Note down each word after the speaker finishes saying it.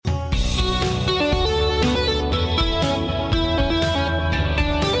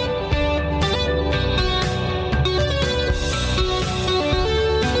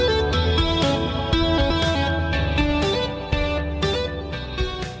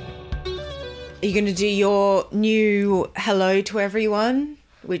Are you going to do your new hello to everyone,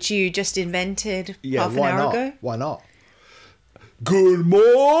 which you just invented half an hour ago? Why not? Good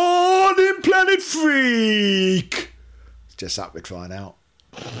morning, Planet Freak! It's just that we're trying out.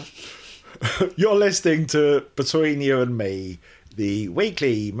 You're listening to Between You and Me, the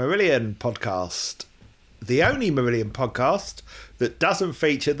weekly Marillion podcast. The only Marillion podcast that doesn't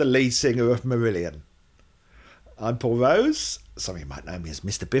feature the lead singer of Marillion. I'm Paul Rose. Some of you might know me as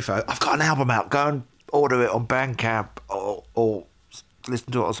Mr. Biffo. I've got an album out. Go and order it on Bandcamp or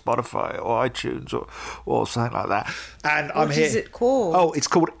listen to it on Spotify or iTunes or something like that. And I'm here. What is it called? Oh, it's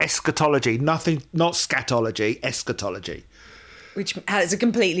called Eschatology. Nothing, not scatology, eschatology. Which has a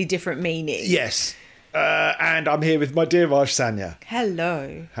completely different meaning. Yes. And I'm here with my dear Raj Sanya.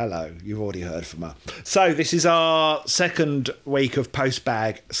 Hello. Hello. You've already heard from her. So this is our second week of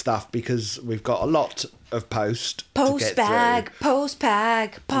post-bag stuff because we've got a lot of post-bag,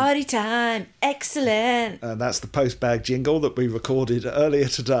 party time, excellent. And that's the post-bag jingle that we recorded earlier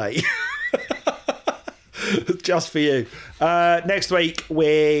today. Just for you. Next week,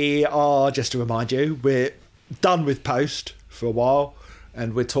 we are, just to remind you, we're done with post for a while,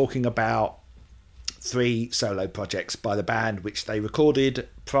 and we're talking about 3 solo projects by the band which they recorded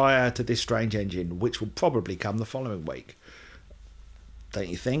prior to This Strange Engine, which will probably come the following week. Don't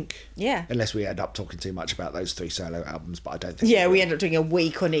you think? Yeah. Unless we end up talking too much about those 3 solo albums, but I don't think. Yeah, we end up doing a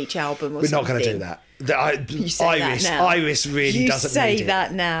week on each album or We're something. not going to do that. You say Iris, that now. Iris really doesn't need it. You say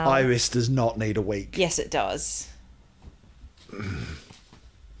that now. Iris does not need a week. Yes, it does.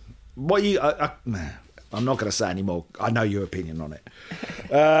 What you? I'm not going to say any more. I know your opinion on it.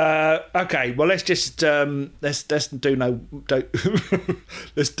 Okay, well let's just let's do no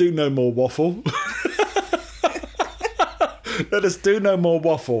let's do no more waffle. Let us do no more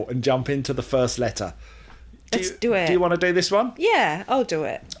waffle and jump into the first letter. Let's do it. Do you want to do this one? Yeah, I'll do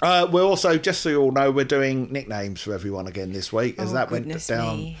it. We're also, just so you all know, we're doing nicknames for everyone again this week, as that went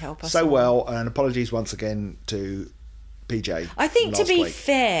down Help us so all. well. And apologies once again to PJ. I think to last be week.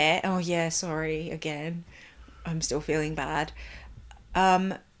 fair... Oh, yeah, sorry, again. I'm still feeling bad.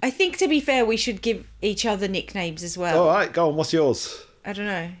 I think to be fair, we should give each other nicknames as well. All right, go on. What's yours? I don't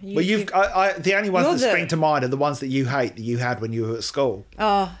know. Well, the only ones You're that spring to mind are the ones that you hate that you had when you were at school.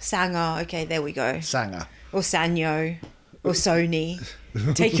 Oh, Sanger. Okay, there we go. Sanger. Or Sanyo. Or Sony.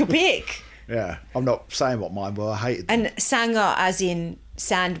 Take your pick. Yeah, I'm not saying what mine were. I hated them. And Sanger as in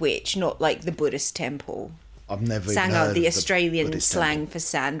sandwich, not like the Buddhist temple. I've never even Sanger, heard the of Australian Buddhist slang temple. for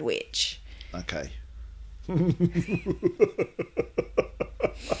sandwich. Okay.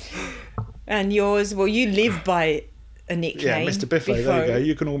 And yours, well, you live by a nickname. Yeah, Mr. Biffo. There you go.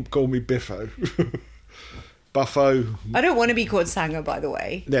 You can all call me Biffo. Buffo. I don't want to be called Sanger, by the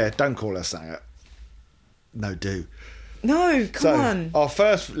way. Yeah, don't call her Sanger. No, do. No, come on. Our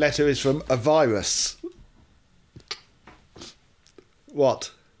first letter is from a virus.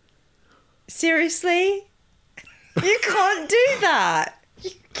 What? Seriously? You can't do that.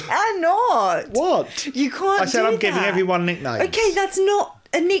 You cannot. What? You can't. I said do I'm giving that. everyone nicknames. Okay, that's not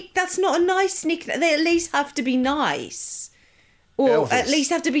a nick. That's not a nice nickname. They at least have to be nice, or Elvis. at least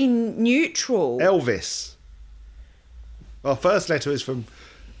have to be neutral. Elvis. Our first letter is from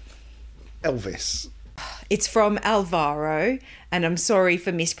Elvis. It's from Alvaro, and I'm sorry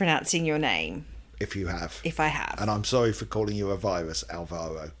for mispronouncing your name. If you have. If I have. And I'm sorry for calling you a virus,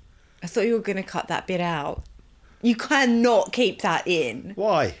 Alvaro. I thought you were going to cut that bit out. You cannot keep that in.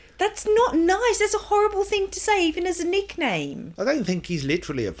 Why? That's not nice. That's a horrible thing to say, even as a nickname. I don't think he's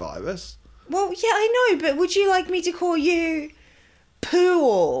literally a virus. Well, yeah, I know, but would you like me to call you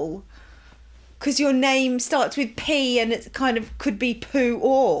Poo-all? Because your name starts with P and it kind of could be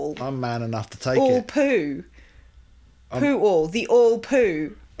Poo-all. I'm man enough to take All it. poo. Poo-all, the all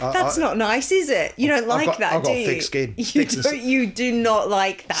poo. That's not nice, is it? You don't like that, I've got do you? thick skin. You do not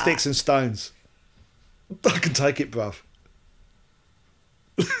like that. Sticks and stones. I can take it, bruv.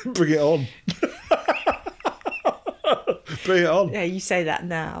 Bring it on. Bring it on. Yeah, you say that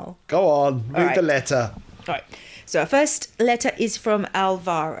now. Go on. Read right. the letter. All right. So our first letter is from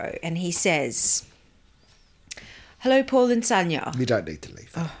Alvaro, and he says, "Hello, Paul and Sanya." You don't need to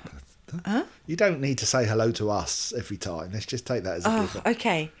leave. Huh? You don't need to say hello to us every time. Let's just take that as a given.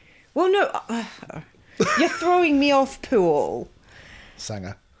 Okay. Well, no, you're throwing me off, Poo-all.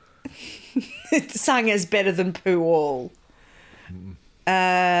 Sanger. Sanger's better than Poo-all.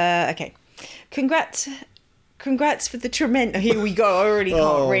 Okay. Congrats for the tremendous... Here we go. I already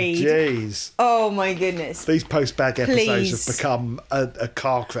can't read. Jeez. Oh, my goodness. These post-bag episodes Please. have become a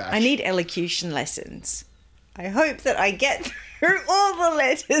car crash. I need elocution lessons. I hope that I get through all the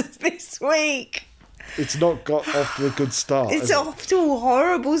letters this week. It's not got off to a good start. It's off to a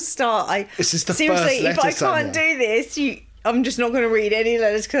horrible start. This is the seriously, first if letter, I can't Sonia. do this, I'm just not going to read any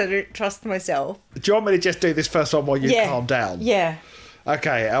letters because I don't trust myself. Do you want me to just do this first one while you calm down? Yeah.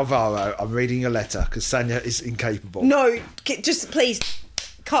 Okay, Alvaro, I'm reading your letter because Sonia is incapable. No, just please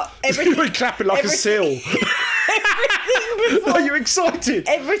cut everything. You're clapping like a seal. everything before, Are you excited?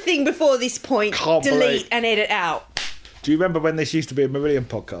 everything before this point, Can't delete believe- and edit out. Do you remember when this used to be a Marillion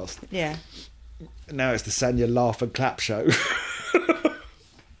podcast? Yeah. Now it's the Sonia Laugh and Clap Show.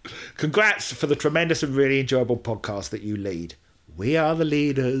 Congrats for the tremendous and really enjoyable podcast that you lead. We are the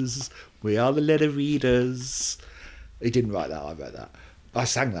leaders. We are the letter readers. He didn't write that, I wrote that. I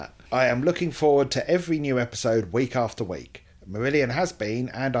sang that. I am looking forward to every new episode week after week. Marillion has been,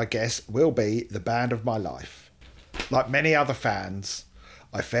 and I guess will be, the band of my life. Like many other fans,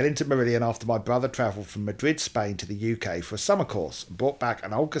 I fell into Marillion after my brother travelled from Madrid, Spain to the UK for a summer course and brought back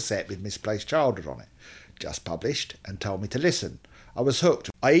an old cassette with Misplaced Childhood on it, just published, and told me to listen. I was hooked.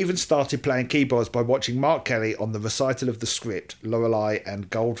 I even started playing keyboards by watching Mark Kelly on the recital of the script, Lorelei and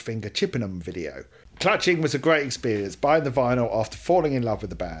Goldfinger Chippenham video. Clutching was a great experience, buying the vinyl after falling in love with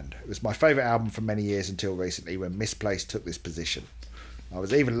the band. It was my favourite album for many years until recently when Misplaced took this position. I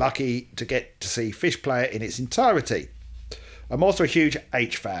was even lucky to get to see Fish play it in its entirety. I'm also a huge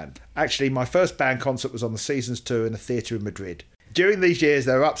H fan. Actually, my first band concert was on the Seasons tour in a theatre in Madrid. During these years,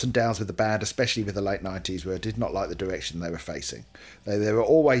 there were ups and downs with the band, especially with the late 90s, where I did not like the direction they were facing. There were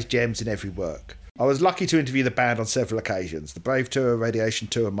always gems in every work. I was lucky to interview the band on several occasions, the Brave Tour, Radiation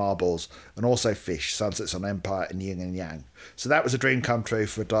Tour, Marbles, and also Fish, Sunsets on Empire and Yin and Yang. So that was a dream come true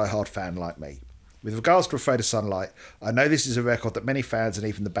for a die-hard fan like me. With regards to Afraid of Sunlight, I know this is a record that many fans and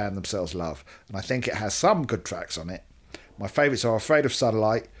even the band themselves love, and I think it has some good tracks on it. My favourites are Afraid of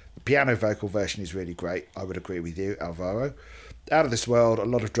Sunlight. The piano vocal version is really great. I would agree with you, Alvaro. Out of This World, a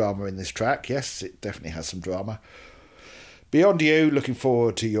lot of drama in this track. Yes, it definitely has some drama. Beyond You, looking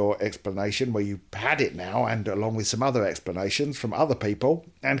forward to your explanation where you had it now, and along with some other explanations from other people.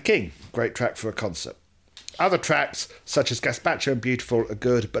 And King, great track for a concert. Other tracks, such as Gazpacho and Beautiful, are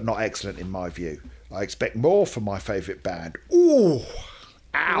good but not excellent in my view. I expect more from my favourite band. Ooh,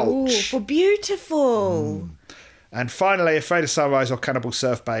 ouch. Ooh, for Beautiful. And finally, Afraid of Sunrise or Cannibal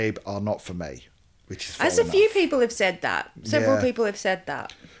Surf Babe are not for me, which is fair As a enough. few people have said that. Several Yeah. people have said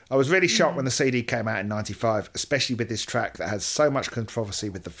that. I was really shocked when the CD came out in 95, especially with this track that has so much controversy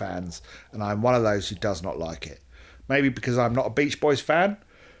with the fans, and I'm one of those who does not like it. Maybe because I'm not a Beach Boys fan,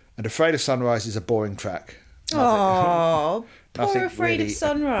 and Afraid of Sunrise is a boring track. Oh, poor nothing Afraid really- of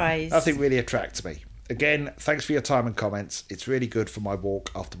Sunrise. Nothing really attracts me. Again, thanks for your time and comments. It's really good for my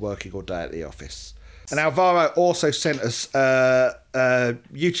walk after working all day at the office. And Alvaro also sent us a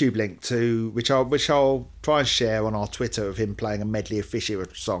YouTube link to which I'll try and share on our Twitter of him playing a medley of Fish era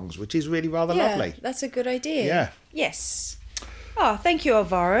songs, which is really rather lovely. That's a good idea. Yeah. Yes. Oh, thank you,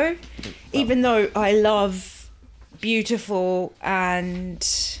 Alvaro. Even though I love Beautiful and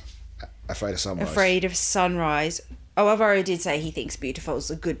Afraid of Sunrise. Afraid of Sunrise. Oh, Alvaro did say he thinks Beautiful is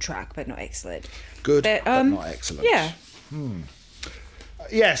a good track, but not excellent. Good, But, but not excellent. Yeah.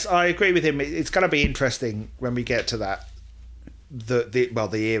 Yes, I agree with him. It's going to be interesting when we get to that, the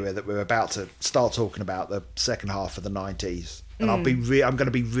era that we're about to start talking about, the second half of the 90s. And I'm going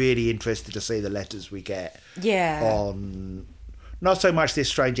to be really interested to see the letters we get Yeah. on not so much this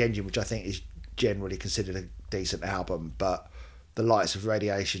Strange Engine, which I think is generally considered a decent album, but the likes of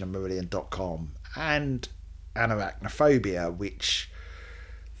Radiation and Marillion.com and Anarachnophobia, which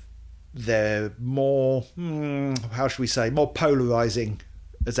they're more, how should we say, more polarising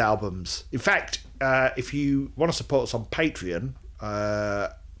as albums. In fact, if you want to support us on Patreon,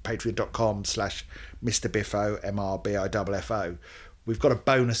 patreon.com/MrBiffo, MRBIFFO, we've got a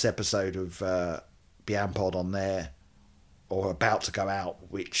bonus episode of Beyond Pod on there, or about to go out,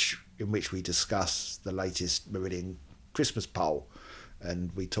 in which we discuss the latest Marillion Christmas poll,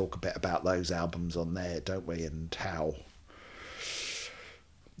 and we talk a bit about those albums on there, don't we, and how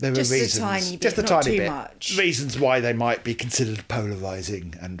there Just are a reasons, tiny bit, just a not tiny too bit, much. reasons why they might be considered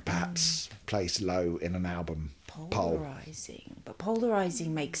polarising and perhaps placed low in an album poll. Polarizing. But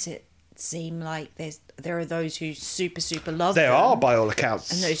polarizing makes it seem like there are those who super love There them. are, by all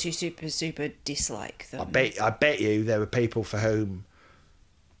accounts. And those who super dislike them. I bet you there are people for whom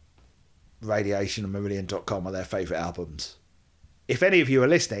Radiation and Marillion.com are their favourite albums. If any of you are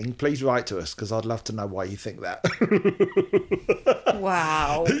listening, please write to us, because I'd love to know why you think that.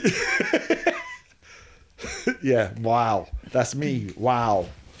 Wow. Yeah, wow. That's me. Wow.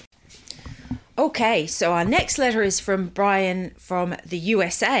 Okay, so our next letter is from Brian from the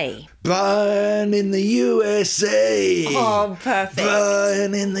USA. Brian in the USA. Oh, perfect.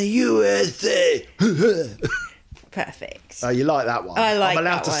 Brian in the USA. Perfect. Oh, you like that one? I like I'm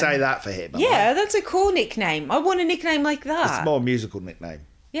allowed that to one. say that for him. am I? Yeah, that's a cool nickname. I want a nickname like that. It's more a musical nickname.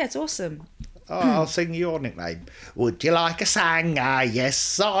 Yeah, it's awesome. Oh, I'll sing your nickname. Would you like a sanger?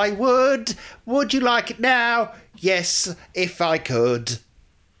 Yes, I would. Would you like it now? Yes, if I could.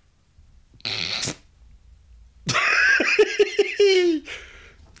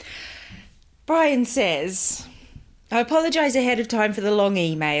 Brian says, I apologise ahead of time for the long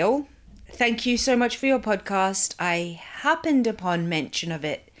email. Thank you so much for your podcast. I happened upon mention of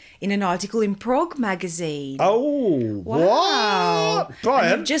it in an article in Prog magazine. Oh, what?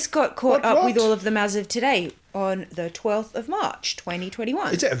 Brian? And I've just got caught up with what? all of them as of today on the 12th of March,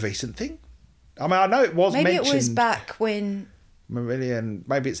 2021. Is it a recent thing? I mean, I know it was Maybe mentioned. it was back when... Marillion,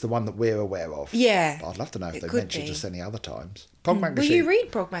 maybe it's the one that we're aware of. Yeah. But I'd love to know if it they could mentioned be. us any other times. Prog Will magazine. you read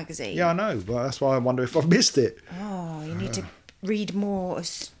Prog magazine? Yeah, I know. Well, that's why I wonder if I've missed it. Oh, you need to read more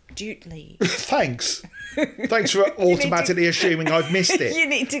astutely. Thanks. Thanks for automatically assuming I've missed it. You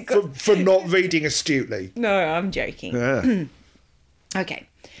need to go... for not reading astutely. No, I'm joking. Yeah. Okay,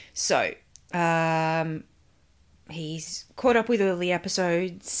 so he's caught up with all the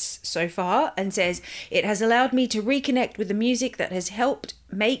episodes so far and says, it has allowed me to reconnect with the music that has helped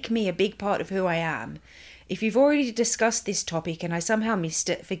make me a big part of who I am. If you've already discussed this topic and I somehow missed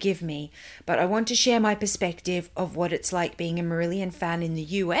it, forgive me, but I want to share my perspective of what it's like being a Marillion fan in the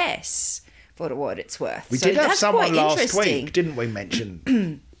US, for what it's worth. We So did have that's someone quite last interesting. week, didn't we,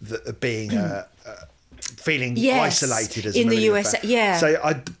 mention that being feeling Yes, isolated as in a the Marillion USA, fan. yeah.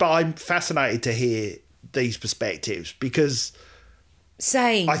 So but I'm fascinated to hear these perspectives because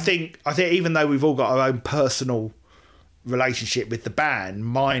Same. I think even though we've all got our own personal relationship with the band,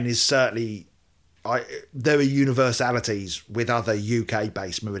 mine is certainly there are universalities with other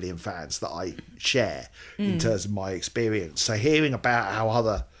UK-based Marillion fans that I share in terms of my experience. So hearing about how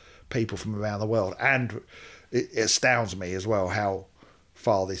other people from around the world, and it astounds me as well how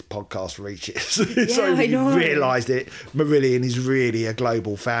far this podcast reaches. So I we know. realised it. Marillion is really a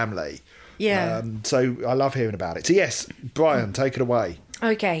global family. Yeah. So I love hearing about it. So yes, Brian, take it away.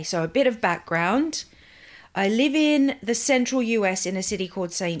 Okay, so a bit of background. I live in the central US in a city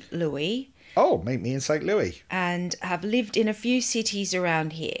called St. Louis Oh, meet me in St. Louis. and have lived in a few cities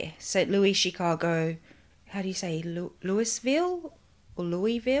around here. St. Louis, Chicago, how do you say, Louisville or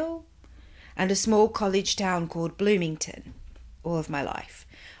Louisville? And a small college town called Bloomington, all of my life.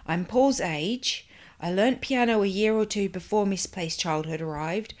 I'm Paul's age. I learnt piano a year or two before Misplaced Childhood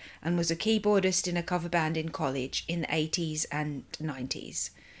arrived and was a keyboardist in a cover band in college in the 80s and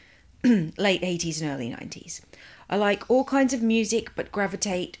 90s. Late 80s and early 90s. I like all kinds of music but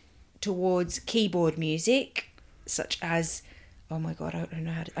gravitate towards keyboard music, such as, oh my god, I don't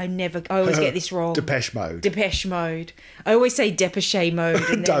know how to, I always get this wrong. Depeche Mode. Depeche Mode. I always say Depeche Mode and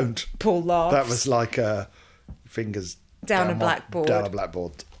then Don't. Paul laughs. That was like fingers Down a blackboard. Down a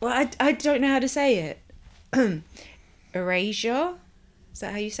blackboard. Well, I don't know how to say it. Erasure? Is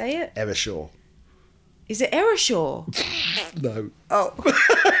that how you say it? Evershaw. Is it Erasure? No. Oh.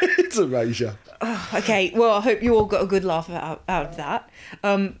 It's Erasure. Okay, well, I hope you all got a good laugh out of that.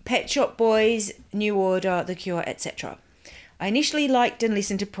 Pet Shop Boys, New Order, The Cure, etc. I initially liked and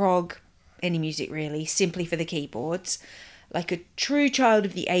listened to prog, any music really, simply for the keyboards. Like a true child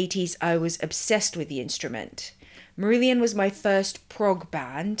of the 80s, I was obsessed with the instrument. Marillion was my first prog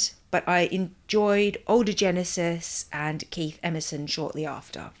band, but I enjoyed older Genesis and Keith Emerson shortly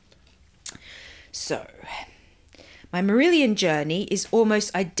after. So, my Marillion journey is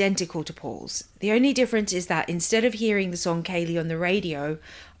almost identical to Paul's. The only difference is that instead of hearing the song Kaylee on the radio,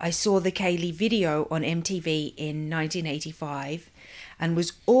 I saw the Kaylee video on MTV in 1985 and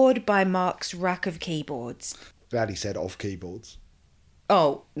was awed by Mark's rack of keyboards. Glad he said off keyboards.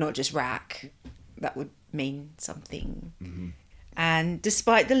 Oh, not just rack. That would mean something. Mm-hmm. And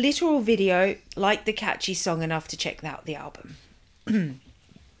despite the literal video, liked the catchy song enough to check out the album.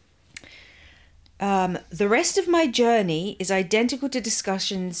 The rest of my journey is identical to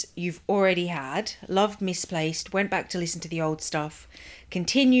discussions you've already had. Loved Misplaced, went back to listen to the old stuff,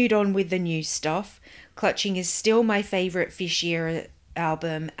 continued on with the new stuff. Clutching is still my favourite Fish Era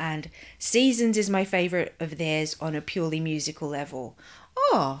album, and Seasons is my favourite of theirs on a purely musical level.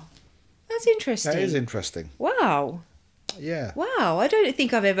 Oh, that's interesting. That is interesting. Wow. Yeah. Wow, I don't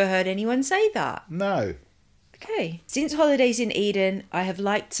think I've ever heard anyone say that. No. Okay. Since Holidays in Eden, I have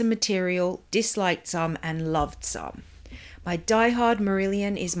liked some material, disliked some, and loved some. My diehard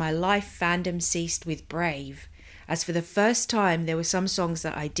Marillion is my life fandom ceased with Brave. as for the first time, there were some songs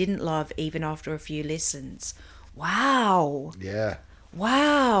that I didn't love even after a few listens. Wow. Yeah.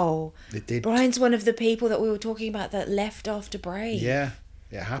 Wow. It did. Brian's one of the people that we were talking about that left after Brave. Yeah.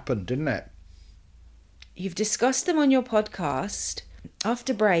 It happened, didn't it? You've discussed them on your podcast.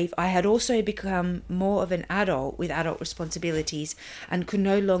 After Brave, I had also become more of an adult with adult responsibilities and could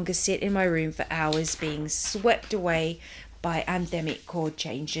no longer sit in my room for hours being swept away by anthemic chord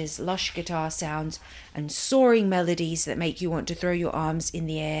changes, lush guitar sounds, and soaring melodies that make you want to throw your arms in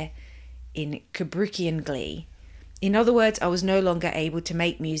the air in Kubrickian glee. In other words, I was no longer able to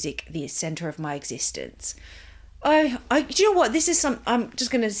make music the centre of my existence. Do you know what? I'm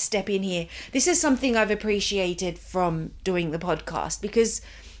just going to step in here. This is something I've appreciated from doing the podcast because,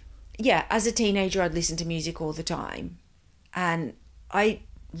 yeah, as a teenager, I'd listen to music all the time. And I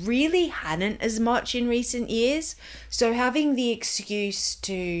really hadn't as much in recent years. So having the excuse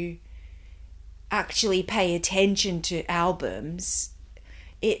to actually pay attention to albums,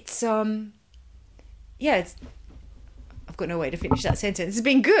 it's I've got no way to finish that sentence. It's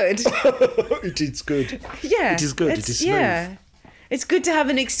been good. It is good. Yeah. It is good. It is smooth. Yeah. It's good to have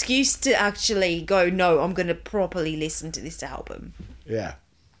an excuse to actually go, no, I'm going to properly listen to this album. Yeah.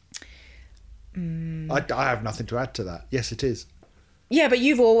 I have nothing to add to that. Yes, it is. Yeah, but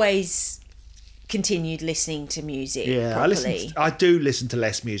you've always continued listening to music properly. I do listen to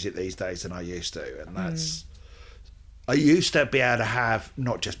less music these days than I used to, and that's... I used to be able to have,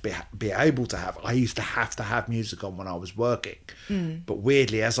 not just be able to have, I used to have music on when I was working. But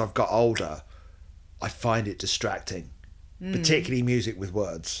weirdly, as I've got older, I find it distracting, particularly music with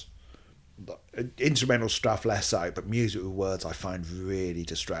words. Instrumental stuff less so, but music with words I find really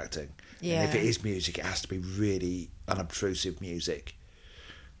distracting. Yeah. And if it is music, it has to be really unobtrusive music,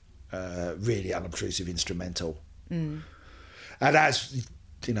 really unobtrusive instrumental. And as...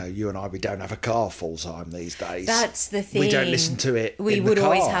 you know, you and I, we don't have a car full time these days. That's the thing. We don't listen to it We in would the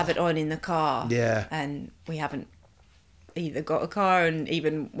car. always have it on in the car. Yeah. And we haven't either got a car, and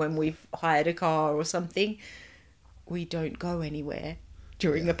even when we've hired a car or something, we don't go anywhere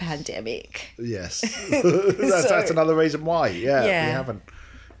during a pandemic. Yes. That's another reason why. Yeah, we haven't.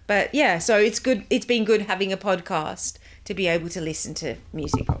 But yeah, so it's good. It's been good having a podcast to be able to listen to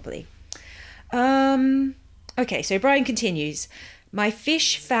music properly. Okay, so Brian continues. My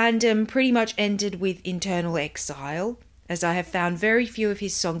Fish fandom pretty much ended with Internal Exile, as I have found very few of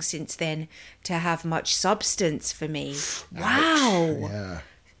his songs since then to have much substance for me. Wow. Yeah.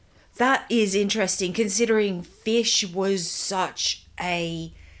 That is interesting, considering Fish was such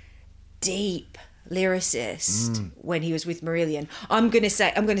a deep lyricist when he was with Marillion. I'm gonna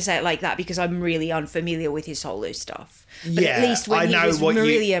say it like that because I'm really unfamiliar with his solo stuff. But at least when he was with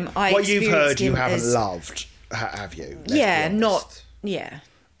Marillion, what you've heard, you haven't loved. Have you?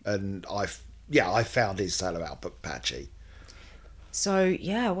 And I found his solo album patchy. So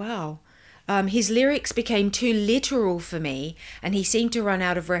yeah, wow. His lyrics became too literal for me, and he seemed to run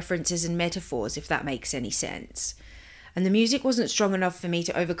out of references and metaphors, if that makes any sense. And the music wasn't strong enough for me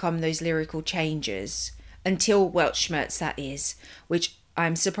to overcome those lyrical changes until Weltschmerz, that is, which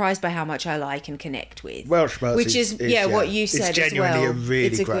I'm surprised by how much I like and connect with. Weltschmerz which is what you said as well. It's genuinely a really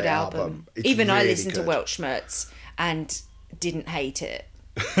it's a great good album. Even really I listened to Weltschmerz and didn't hate it.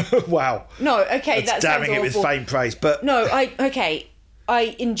 Wow. No, okay, that's damning it with faint praise, but no,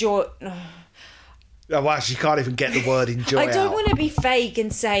 I enjoy. Oh, wow, she can't even get the word enjoy. I don't want to be fake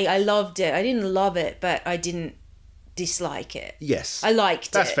and say I loved it. I didn't love it, but I didn't dislike it. Yes, I liked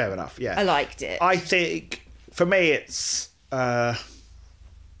it. That's fair enough. Yeah, I liked it. I think for me, it's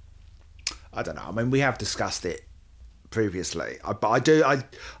I don't know. I mean, we have discussed it previously, but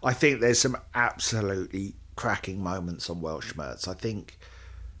I think there's some absolutely cracking moments on Weltschmerz. I think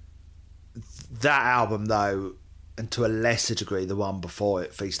that album, though, and to a lesser degree the one before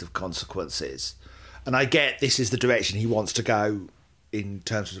it, Feast of Consequences, and I get this is the direction he wants to go in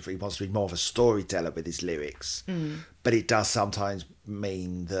terms of he wants to be more of a storyteller with his lyrics, but it does sometimes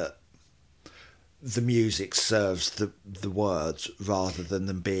mean that the music serves the words rather than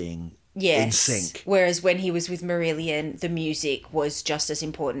them being in sync. Whereas when he was with Marillion, the music was just as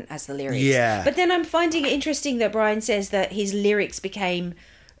important as the lyrics. Yeah. But then I'm finding it interesting that Brian says that his lyrics became...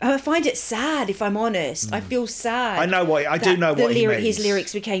 I find it sad, if I'm honest. I feel sad. I do know what he means. His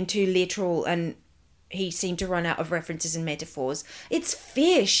lyrics became too literal and he seemed to run out of references and metaphors. It's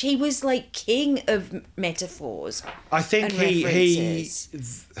Fish. He was like king of metaphors. I think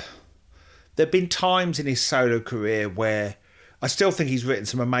there've been times in his solo career where I still think he's written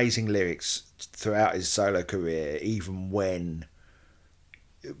some amazing lyrics throughout his solo career, even when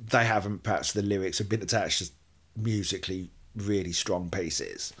they haven't, perhaps the lyrics have been attached to musically really strong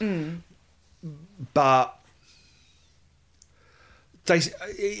pieces. But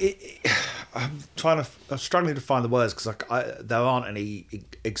I'm struggling to find the words because there aren't any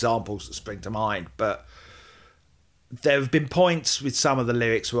examples that spring to mind, but there have been points with some of the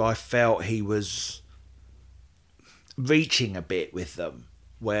lyrics where I felt he was reaching a bit with them,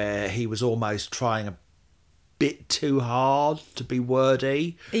 where he was almost trying a bit too hard to be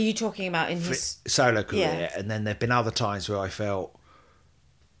wordy. Are you talking about in his solo career? Yeah. And then there have been other times where I felt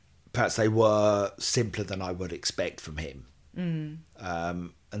perhaps they were simpler than I would expect from him.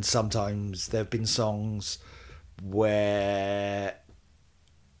 And sometimes there have been songs where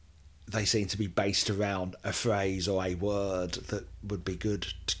they seem to be based around a phrase or a word that would be good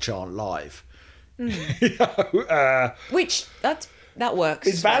to chant live. which that works.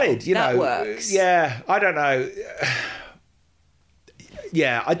 It's valid, you know. That works. Yeah, I don't know.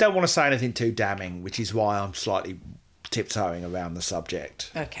 Yeah, I don't want to say anything too damning, which is why I'm slightly tiptoeing around the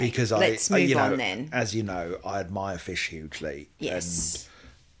subject. Okay, because let's move on then. As you know, I admire Fish hugely. Yes.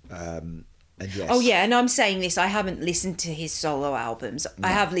 And yes. Oh yeah, and I'm saying this, I haven't listened to his solo albums. No.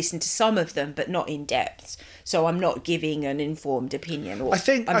 I have listened to some of them, but not in depth. So I'm not giving an informed opinion, or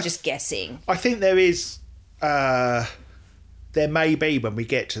I'm just guessing. I think there is there may be, when we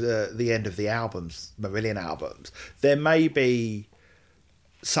get to the end of the albums, Marillion albums, there may be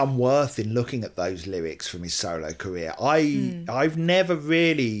some worth in looking at those lyrics from his solo career. I've never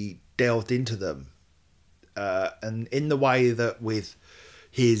really delved into them, and in the way that with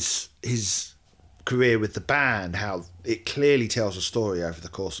his career with the band, how it clearly tells a story over the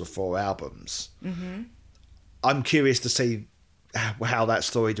course of 4 albums. Mm-hmm. I'm curious to see how that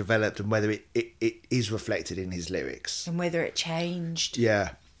story developed and whether it is reflected in his lyrics. And whether it changed.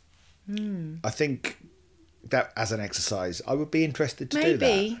 Yeah. I think that as an exercise, I would be interested to do that.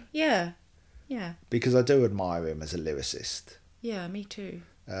 Maybe, yeah. Yeah. Because I do admire him as a lyricist. Yeah, me too.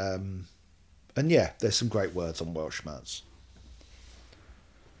 And yeah, there's some great words on Welshmans.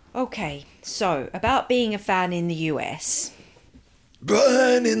 Okay, so about being a fan in the US.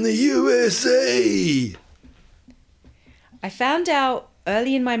 Born in the USA! I found out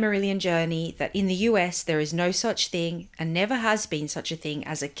early in my Marillion journey that in the US there is no such thing and never has been such a thing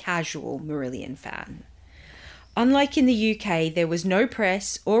as a casual Marillion fan. Unlike in the UK, there was no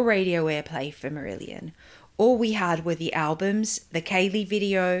press or radio airplay for Marillion. All we had were the albums, the Kaylee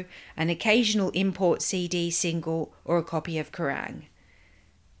video, an occasional import CD single or a copy of Kerrang!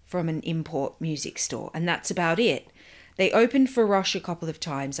 From an import music store, and that's about it. They opened for Rush a couple of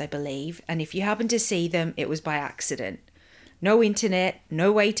times, I believe, and if you happened to see them, it was by accident. No internet,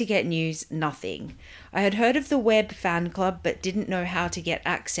 no way to get news, nothing. I had heard of the Web fan club, but didn't know how to get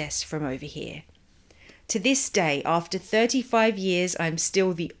access from over here. To this day, after 35 years, I'm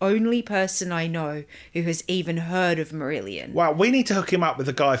still the only person I know who has even heard of Marillion. Wow, we need to hook him up with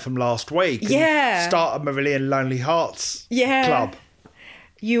the guy from last week. Yeah. And start a Marillion Lonely Hearts club.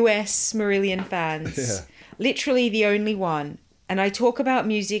 US Marillion fans. Yeah. Literally the only one. And I talk about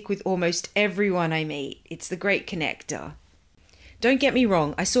music with almost everyone I meet. It's the great connector. Don't get me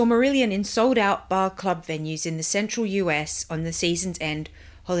wrong, I saw Marillion in sold-out bar club venues in the central US on the season's end,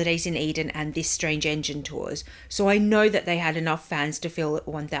 Holidays in Eden and This Strange Engine tours, so I know that they had enough fans to fill a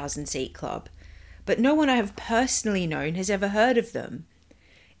 1,000-seat club. But no one I have personally known has ever heard of them.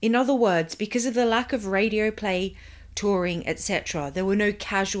 In other words, because of the lack of radio play, touring, etc., there were no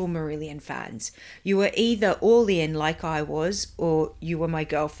casual Marillion fans. You were either all in like I was, or you were my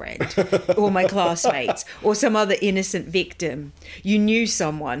girlfriend, or my classmates, or some other innocent victim. You knew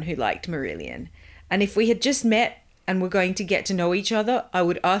someone who liked Marillion. And if we had just met and were going to get to know each other, I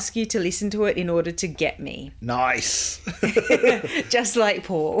would ask you to listen to it in order to get me. Nice. Just like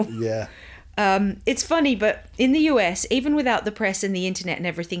Paul. Yeah. It's funny, but in the US, even without the press and the internet and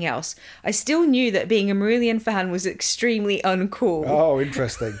everything else, I still knew that being a Marillion fan was extremely uncool. Oh,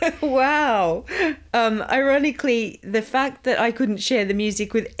 interesting. Wow. Ironically, the fact that I couldn't share the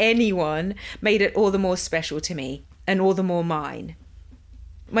music with anyone made it all the more special to me, and all the more mine.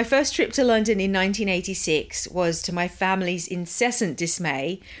 My first trip to London in 1986 was, to my family's incessant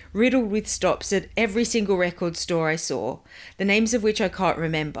dismay, riddled with stops at every single record store I saw, the names of which I can't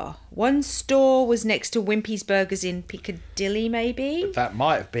remember. One store was next to Wimpy's Burgers in Piccadilly, maybe? That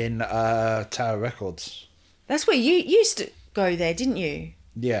might have been Tower Records. That's where you used to go there, didn't you?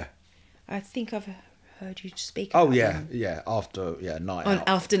 Yeah. I think I've heard you speak about them. Yeah. After night out.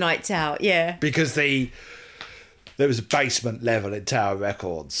 After nights out, yeah. Because there was a basement level in Tower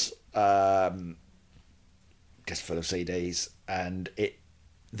Records, just full of CDs, and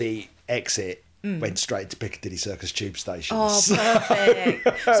the exit went straight to Piccadilly Circus tube stations. Oh,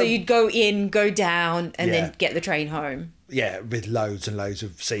 perfect. So you'd go in, go down, and then get the train home. Yeah, with loads and loads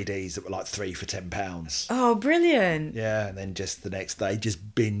of CDs that were like 3 for £10. Oh, brilliant. Yeah, and then just the next day,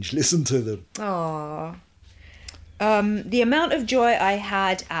 just binge listen to them. Aww. The amount of joy I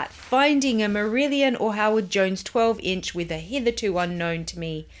had at finding a Marillion or Howard Jones 12-inch with a hitherto unknown to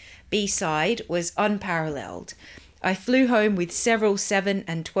me B-side was unparalleled. I flew home with several 7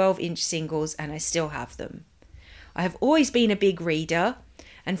 and 12-inch singles and I still have them. I have always been a big reader,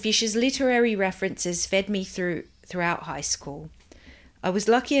 and Fisher's literary references fed me throughout high school. I was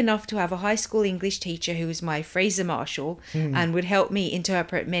lucky enough to have a high school English teacher who was my Fraser Marshall and would help me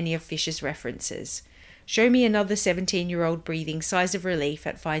interpret many of Fisher's references. Show me another 17-year-old breathing sighs of relief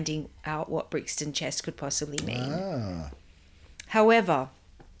at finding out what Brixton Chess could possibly mean. However,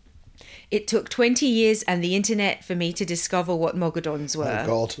 it took 20 years and the internet for me to discover what Mogadons were.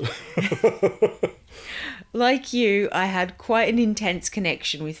 Oh, God. Like you, I had quite an intense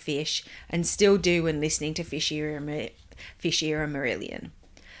connection with Fish and still do when listening to Fish Era Marillion.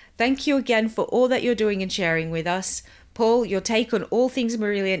 Thank you again for all that you're doing and sharing with us. Paul, your take on all things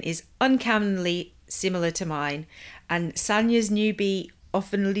Marillion is uncommonly similar to mine, and Sanya's newbie,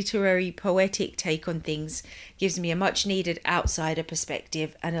 often literary, poetic take on things gives me a much-needed outsider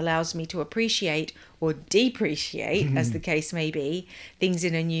perspective and allows me to appreciate or depreciate, as the case may be, things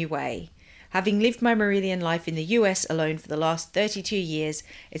in a new way. Having lived my Marillion life in the US alone for the last 32 years,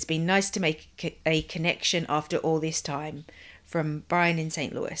 it's been nice to make a connection after all this time. From Brian in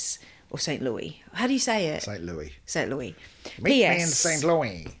St. Louis. Or St. Louis. How do you say it? St. Louis. St. Louis. Meet P.S. me in St.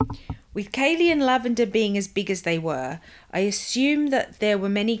 Louis. With Kaylee and Lavender being as big as they were, I assume that there were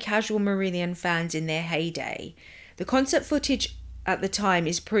many casual Marillion fans in their heyday. The concert footage at the time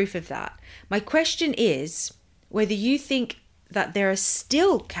is proof of that. My question is whether you think that there are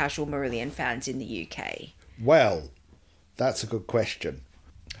still casual Marillion fans in the UK. Well, that's a good question.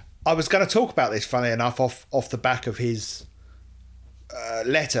 I was going to talk about this, funny enough, off the back of his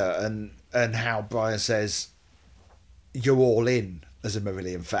letter and how Brian says you're all in as a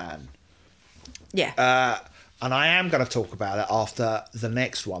Marillion fan. Yeah. And I am going to talk about it after the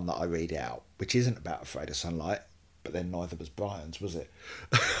next one that I read out, which isn't about Afraid of Sunlight, but then neither was Brian's, was it?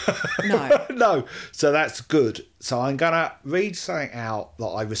 No. No. So that's good. So I'm going to read something out that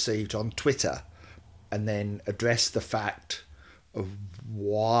I received on Twitter and then address the fact of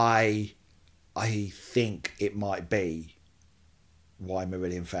why I think it might be why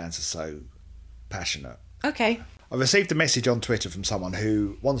Marillion fans are so passionate. Okay. I received a message on Twitter from someone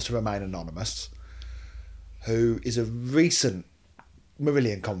who wants to remain anonymous, who is a recent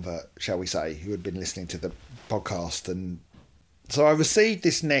Marillion convert, shall we say, who had been listening to the podcast. And so I received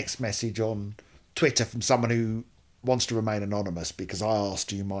this next message on Twitter from someone who wants to remain anonymous because I asked,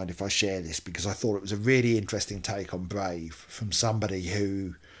 do you mind if I share this? Because I thought it was a really interesting take on Brave from somebody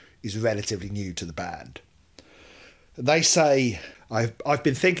who is relatively new to the band. They say, I've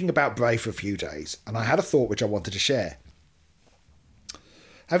been thinking about Brave for a few days and I had a thought which I wanted to share.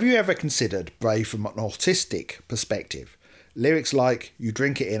 Have you ever considered Brave from an autistic perspective? Lyrics like, you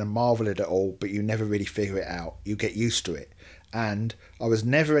drink it in and marvel at it all, but you never really figure it out. You get used to it. And I was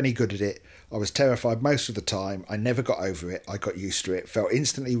never any good at it. I was terrified most of the time. I never got over it. I got used to it. Felt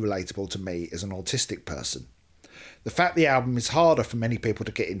instantly relatable to me as an autistic person. The fact the album is harder for many people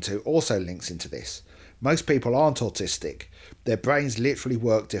to get into also links into this. Most people aren't autistic. Their brains literally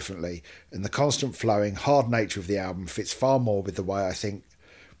work differently, and the constant flowing, hard nature of the album fits far more with the way I think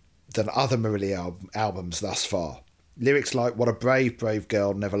than other Marillion albums thus far. Lyrics like, what a brave, brave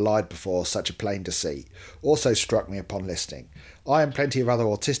girl, never lied before, such a plain deceit, also struck me upon listening. I and plenty of other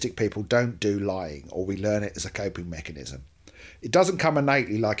autistic people don't do lying, or we learn it as a coping mechanism. It doesn't come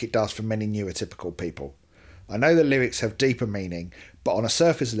innately like it does for many neurotypical people. I know the lyrics have deeper meaning, but on a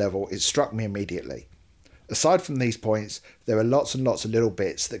surface level, it struck me immediately. Aside from these points, there are lots and lots of little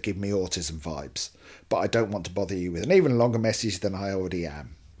bits that give me autism vibes, but I don't want to bother you with an even longer message than I already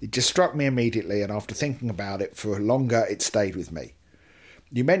am. It just struck me immediately, and after thinking about it for longer, it stayed with me.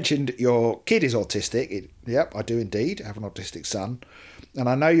 You mentioned your kid is autistic. Yep, I do indeed. I have an autistic son. And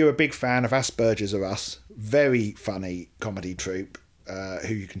I know you're a big fan of Asperger's or Us. Very funny comedy troupe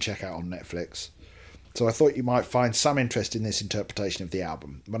who you can check out on Netflix. So I thought you might find some interest in this interpretation of the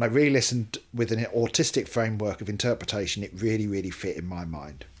album. When I re-listened with an autistic framework of interpretation, it really, really fit in my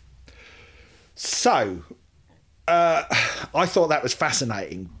mind. So I thought that was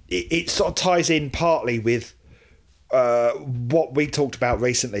fascinating. It sort of ties in partly with what we talked about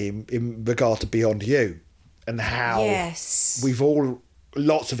recently in regard to Beyond You and how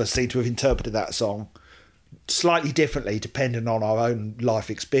lots of us seem to have interpreted that song slightly differently depending on our own life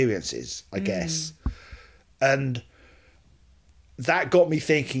experiences, I guess. And that got me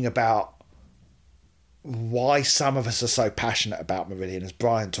thinking about why some of us are so passionate about Marillion, as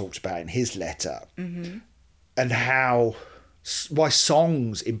Brian talked about in his letter, and why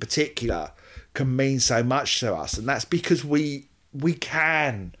songs in particular can mean so much to us. And that's because we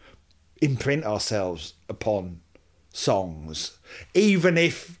can imprint ourselves upon songs, even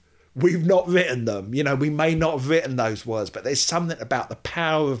if we've not written them. You know, we may not have written those words, but there's something about the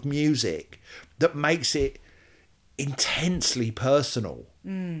power of music that makes it intensely personal.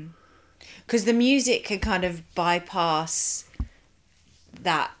 Because the music can kind of bypass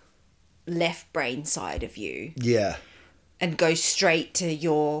that left brain side of you. Yeah. And go straight to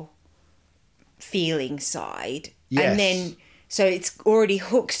your feeling side. Yes. And then, so it's already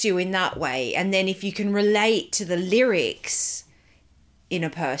hooks you in that way. And then if you can relate to the lyrics in a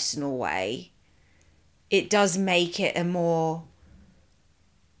personal way, it does make it a more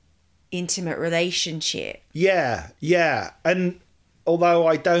intimate relationship. Yeah. And although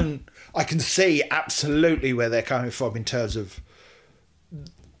I can see absolutely where they're coming from in terms of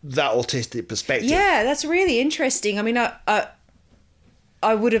that autistic perspective. Yeah, that's really interesting. I mean,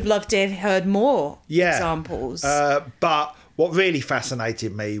 I would have loved to have heard more examples. But what really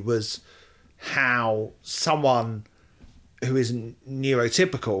fascinated me was how someone who isn't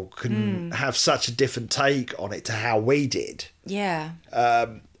neurotypical can have such a different take on it to how we did. Yeah.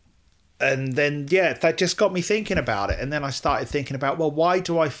 And then, that just got me thinking about it. And then I started thinking about, well, why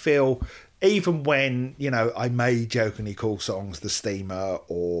do I feel, even when, you know, I may jokingly call songs the steamer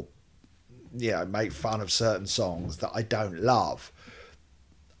or, make fun of certain songs that I don't love,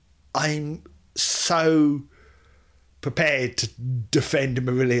 I'm so prepared to defend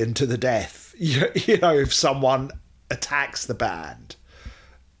Marillion to the death. You know, if someone attacks the band,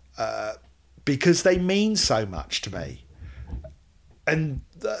 because they mean so much to me. And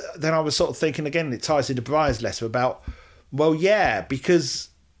then I was sort of thinking again, it ties into Brian's letter about, well, yeah, because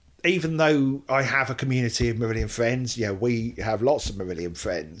even though I have a community of Marillion friends, we have lots of Marillion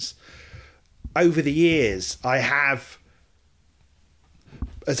friends, over the years I have,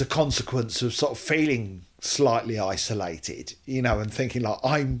 as a consequence of sort of feeling slightly isolated, and thinking like,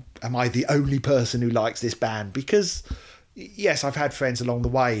 am I the only person who likes this band? Because yes, I've had friends along the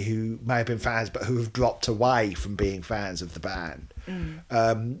way who may have been fans, but who have dropped away from being fans of the band,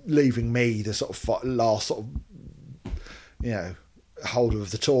 leaving me the sort of last sort of, holder of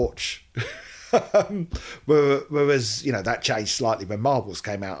the torch. Whereas, that changed slightly when Marbles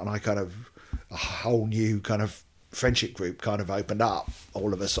came out, and I kind of, a whole new kind of friendship group kind of opened up.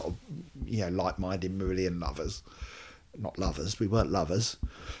 All of us sort of, like-minded Marillion lovers. Not lovers, we weren't lovers.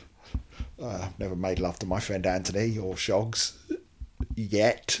 Never made love to my friend Anthony or Shogs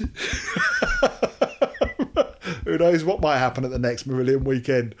yet. Who knows what might happen at the next Marillion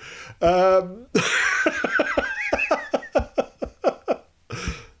weekend.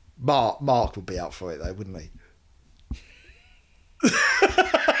 Mark would be up for it though, wouldn't he?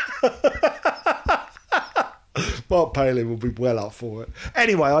 Mark Palin will be well up for it.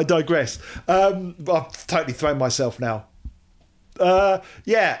 Anyway, I digress. I've totally thrown myself now.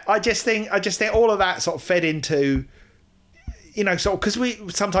 I just think all of that sort of fed into, sort of, because we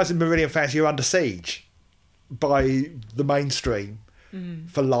sometimes in Marillion fans, you're under siege by the mainstream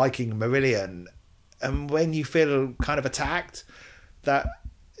for liking Marillion, and when you feel kind of attacked, that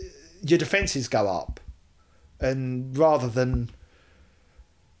your defences go up, and rather than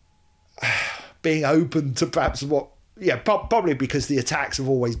being open to perhaps probably because the attacks have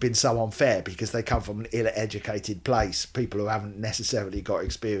always been so unfair, because they come from an ill-educated place, people who haven't necessarily got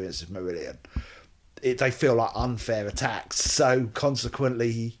experience of Marillion, they feel like unfair attacks, so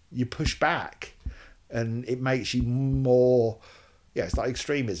consequently you push back, and it makes you more, it's like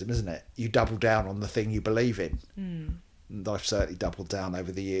extremism, isn't it? You double down on the thing you believe in. And I've certainly doubled down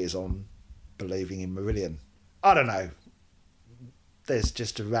over the years on believing in Marillion. I don't know, there's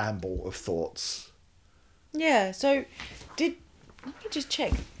just a ramble of thoughts. Yeah, so let me just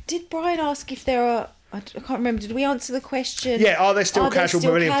check. Did Brian ask if there are, I can't remember, did we answer the question? Yeah, are there still casual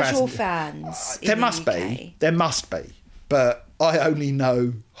Marillion fans? There must be. There must be. But I only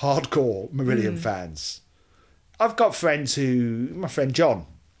know hardcore Marillion fans. I've got friends my friend John.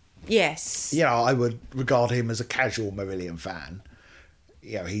 Yes. I would regard him as a casual Marillion fan.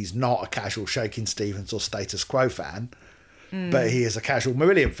 He's not a casual Shakin' Stevens or Status Quo fan, but he is a casual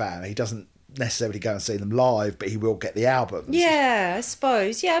Marillion fan. He doesn't necessarily go and see them live, but he will get the albums. Yeah, I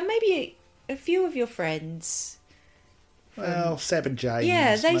suppose. Yeah, maybe a few of your friends. Well, Seb and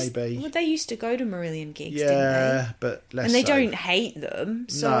James, maybe. Well, they used to go to Marillion gigs, yeah, didn't they? But less and they so. don't hate them,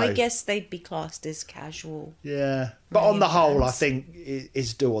 so No. I guess they'd be classed as casual. Yeah, but on the whole, fans. I think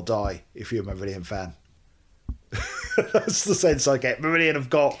it's do or die if you're a Marillion fan. That's the sense I get. Marillion have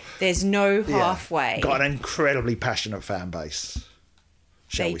got There's no halfway. got an incredibly passionate fan base,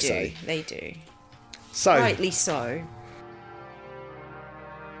 shall we say. They do. So, Rightly so.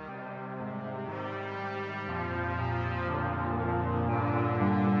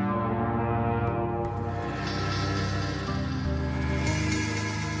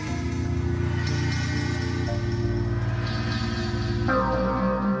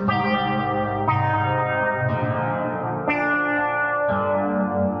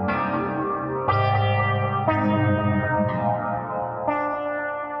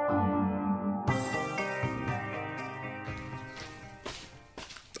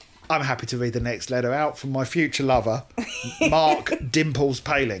 I'm happy to read the next letter out from my future lover, Mark Dimples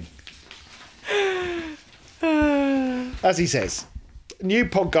Paling. As he says, new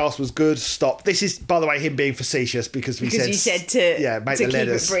podcast was good. Stop. This is, by the way, him being facetious because you said to make to the keep it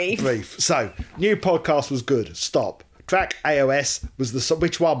letters brief. So, new podcast was good. Stop. Track AOS was the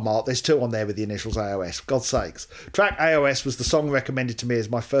which one, Mark? There's two on there with the initials AOS. God's sakes. Track AOS was the song recommended to me as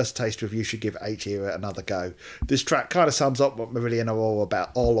my first taste of You Should Give H Era another go. This track kind of sums up what Marillion are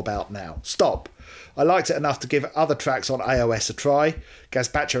all about now. Stop. I liked it enough to give other tracks on AOS a try.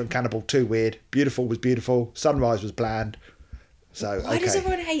 Gazpacho and Cannibal, too weird. Beautiful was beautiful. Sunrise was bland. So Why does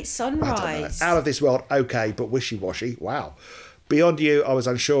everyone hate Sunrise? Out of This World, okay, but wishy-washy. Wow. Beyond You, I was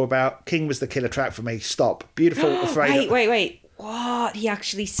unsure about. King was the killer track for me. Stop. Beautiful, afraid. Wait. What? He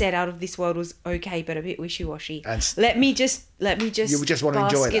actually said Out of This World was okay, but a bit wishy-washy. And let me just you just want to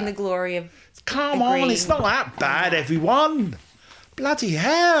enjoy bask in that. the glory of Come agreeing. on, it's not that bad, everyone. Bloody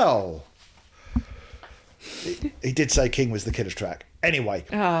hell. He did say King was the killer track. Anyway,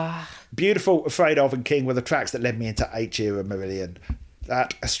 Beautiful, Afraid of, and King were the tracks that led me into H Era Marillion.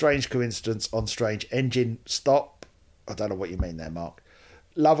 That A Strange Coincidence on Strange Engine. Stop. I don't know what you mean there, Mark.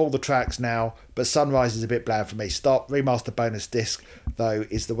 Love all the tracks now, but Sunrise is a bit bland for me. Stop. Remaster bonus disc, though,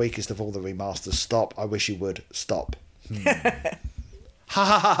 is the weakest of all the remasters. Stop. I wish you would. Stop. Ha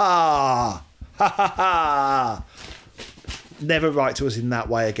ha ha ha. Ha ha ha. Never write to us in that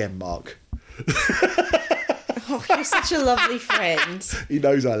way again, Mark. Oh, you're such a lovely friend. He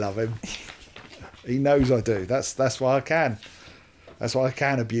knows I love him. He knows I do. That's why I can. That's why I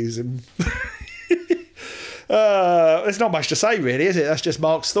can abuse him. There's not much to say, really, is it? That's just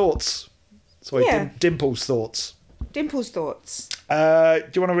Mark's thoughts. Sorry, Yeah. Dimple's thoughts. Dimple's thoughts. Do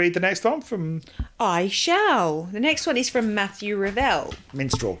you want to read the next one from I shall. The next one is from Matthew Revell.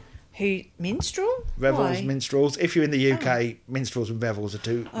 Minstrel? Who minstrel? Revels, Why? minstrels. If you're in the UK, minstrels and revels are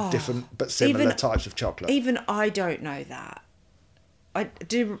two different but similar Even- types of chocolate. Even I don't know that.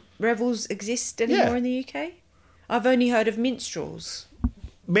 Do revels exist anymore Yeah. in the UK? I've only heard of minstrels.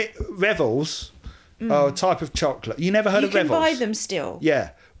 Revels are a type of chocolate. You never heard You of can revels? buy them still.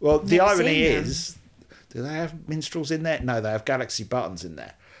 Yeah. Well, the Never irony seen them. is, do they have minstrels in there? No, they have Galaxy buttons in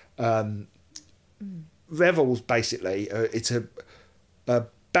there. Revels, basically, it's a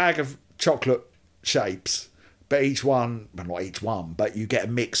bag of chocolate shapes, but each one, well, not each one, but you get a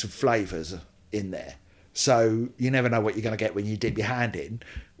mix of flavours in there. So you never know what you're going to get when you dip your hand in,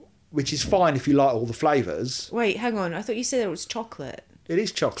 which is fine if you like all the flavours. Wait, hang on. I thought you said it was chocolate. It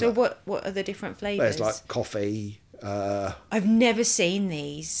is chocolate. So what are the different flavours? There's like coffee. I've never seen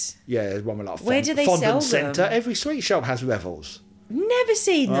these. Yeah, there's one with like Where do they fondant sell them? centre. Every sweet shop has Revels. Never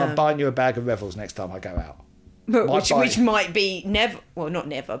seen I'm them. buying you a bag of Revels next time I go out. But might buy- which might be never. Well, not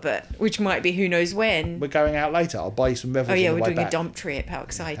never, but which might be who knows when. We're going out later. I'll buy you some Revels Oh yeah, on the we're way doing back. a dump trip. How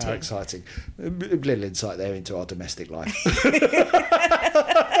exciting! How exciting. A little insight there into our domestic life.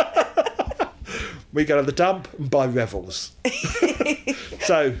 We go to the dump and buy Revels.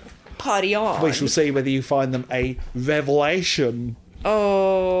 So Party on! we shall see whether you find them a revelation.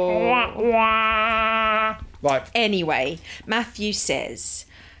 Oh. Right. Anyway, Matthew says,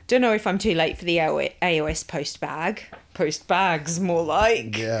 "Don't know if I'm too late for the AOS post bag. Post bags, more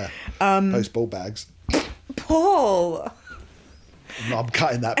like." Yeah. Post ball bags. Paul. No, I'm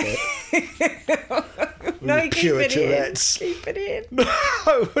cutting that bit. No, keep Pure it Tourette's. in. Keep it in.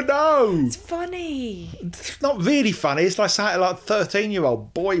 No. It's funny. It's not really funny. It's like something like a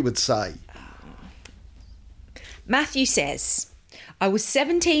 13-year-old boy would say. Matthew says, "I was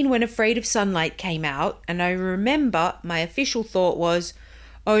 17 when Afraid of Sunlight came out, and I remember my official thought was,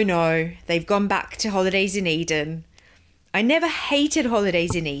 oh no, they've gone back to Holidays in Eden. I never hated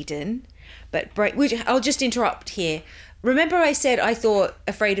Holidays in Eden, but which I'll just interrupt here. Remember I said I thought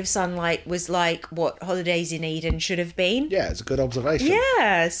Afraid of Sunlight was like what Holidays in Eden should have been? Yeah, it's a good observation.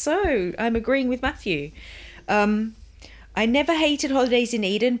 Yeah, so I'm agreeing with Matthew. I never hated Holidays in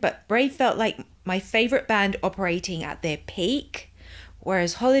Eden, but Brave felt like my favourite band operating at their peak.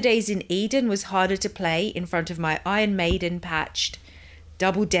 whereas Holidays in Eden was harder to play in front of my Iron Maiden patched,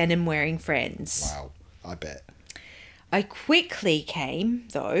 double denim wearing friends. Wow, I bet. I quickly came,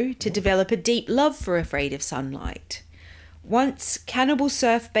 though, to develop a deep love for Afraid of Sunlight. Once Cannibal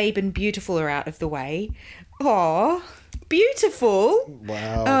Surf Babe and Beautiful are out of the way. Aw, beautiful.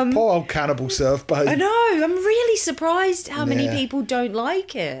 Wow, poor old Cannibal Surf Babe. I know, I'm really surprised how many Yeah. people don't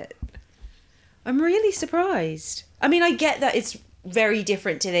like it. I'm really surprised. I mean, I get that it's very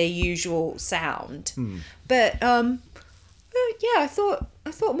different to their usual sound. But, yeah, I thought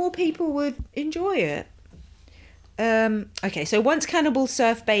more people would enjoy it. Okay, so once Cannibal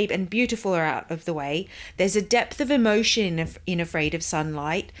Surf Babe and Beautiful are out of the way, there's a depth of emotion in Afraid of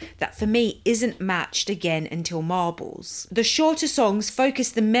Sunlight that for me isn't matched again until Marbles. The shorter songs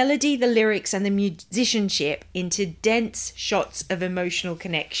focus the melody, the lyrics and the musicianship into dense shots of emotional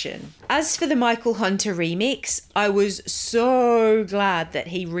connection. As for the Michael Hunter remix, I was so glad that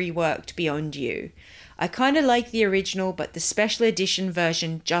he reworked Beyond You. I kind of like the original, but the special edition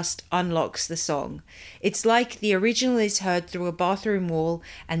version just unlocks the song. It's like the original is heard through a bathroom wall,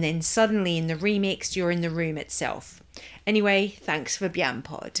 and then suddenly in the remix, you're in the room itself. Anyway, thanks for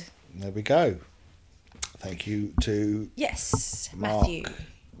Bianpod. There we go. Thank you to Yes, Mark, Matthew.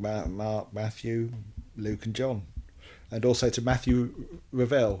 Mark, Matthew, Luke and John. And also to Matthew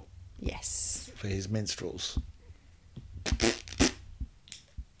Ravel Yes. for his minstrels.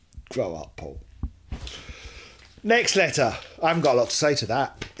 Grow up, Paul. Next letter. I haven't got a lot to say to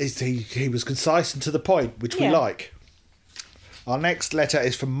that. He was concise and to the point, which we Yeah. like. Our next letter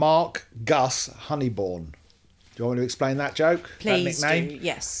is from Mark Gus Honeyborn. Do you want me to explain that joke? Please that nickname? do.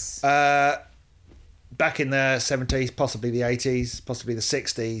 Yes. Back in the 70s, possibly the 80s, possibly the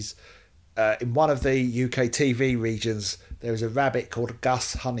 60s, in one of the UK TV regions, there was a rabbit called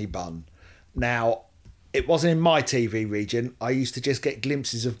Gus Honeybun. Now, it wasn't in my TV region. I used to just get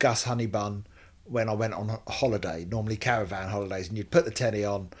glimpses of Gus Honeybun when I went on a holiday, normally caravan holidays, and you'd put the telly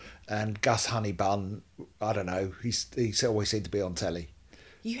on, and Gus Honeybun, I don't know, he always seemed to be on telly.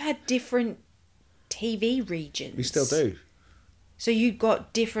 You had different TV regions. We still do. So you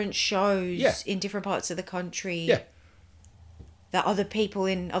got different shows Yeah. in different parts of the country. Yeah. That other people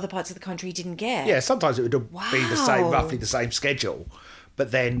in other parts of the country didn't get. Yeah, sometimes it would be the same, Wow. roughly the same schedule,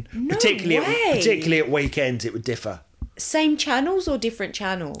 but then No particularly way. at weekends it would differ. Same channels or different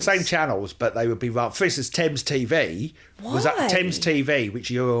channels? Same channels, but they would be run. For instance, Thames TV was Why? Thames TV, which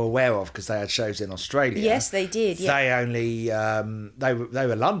you're aware of because they had shows in Australia. Yes, they did. Yeah. They only they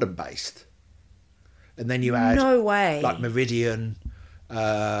were London based, and then you had No way. like Meridian.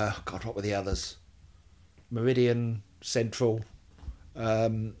 God, what were the others? Meridian, Central. I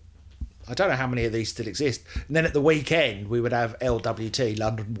don't know how many of these still exist. And then at the weekend, we would have LWT,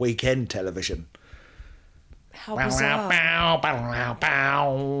 London Weekend Television. How bizarre.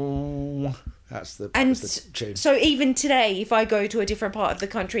 That's the, And that's the tune. so even today, if I go to a different part of the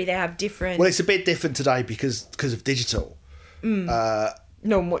country, they have different... Well, it's a bit different today because of digital. no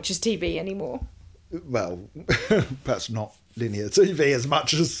one watches TV anymore. Well, perhaps not linear TV as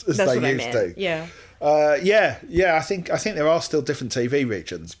much as That's they what I used meant. to. Yeah. Yeah. I think there are still different TV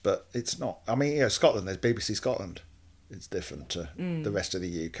regions, but it's not. I mean, Scotland. There's BBC Scotland. It's different to the rest of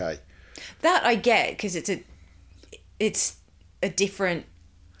the UK. That I get because it's a different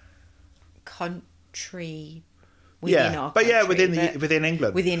country within our but country, within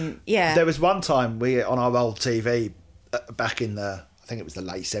England. There was one time we on our old TV back in the, I think it was the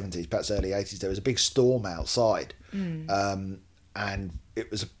late 70s, perhaps early 80s. There was a big storm outside, and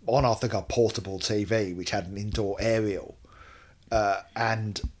it was on I think our portable TV, which had an indoor aerial,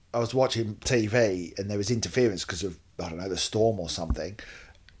 and I was watching TV, and there was interference because of, I don't know, the storm or something.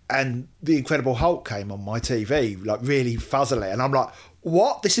 And the Incredible Hulk came on my TV, like really fuzzily, and I'm like,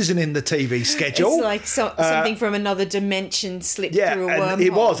 "What? This isn't in the TV schedule." It's like something from another dimension slipped through a wormhole. And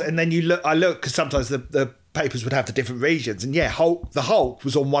it was. And then I look because sometimes the papers would have the different regions, and the Hulk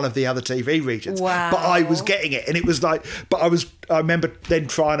was on one of the other TV regions. Wow. But I was getting it, and it was like, I remember then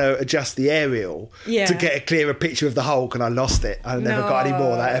trying to adjust the aerial to get a clearer picture of the Hulk, and I lost it. I never got any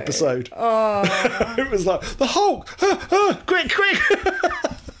more of that episode. Oh. It was like the Hulk, quick.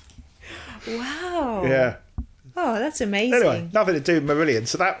 Wow. Yeah. Oh, that's amazing. Anyway, nothing to do with Marillion.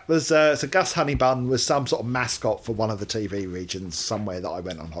 So that was so Gus Honeybun was some sort of mascot for one of the TV regions somewhere that I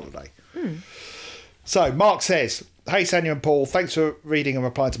went on holiday. So Mark says, "Hey Sanya and Paul, thanks for reading and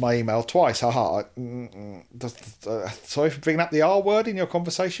replying to my email twice. Haha. Sorry for bringing up the R word in your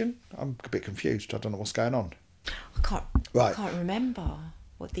conversation. I'm a bit confused. I don't know what's going on. I can't remember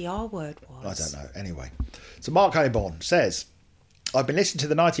what the R word was. I don't know. Anyway, so Mark Honeyborn says, I've been listening to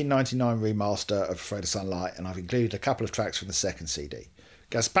the 1999 remaster of Afraid of Sunlight, and I've included a couple of tracks from the second CD.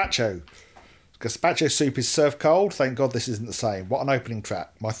 Gazpacho Soup is served cold. Thank God this isn't the same. What an opening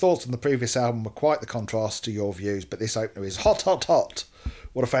track. My thoughts on the previous album were quite the contrast to your views, but this opener is hot, hot, hot.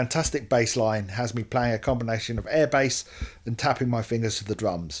 What a fantastic bass line. Has me playing a combination of air bass and tapping my fingers to the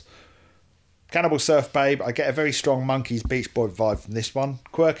drums. Cannibal Surf Babe, I get a very strong Monkeys Beach Boy vibe from this one.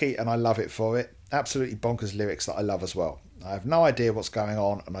 Quirky, and I love it for it. Absolutely bonkers lyrics that I love as well. I have no idea what's going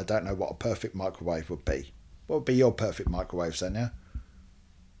on, and I don't know what a perfect microwave would be. What would be your perfect microwave, Senya?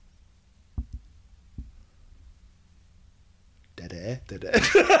 Dead air, dead air.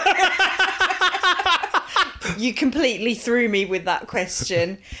 You completely threw me with that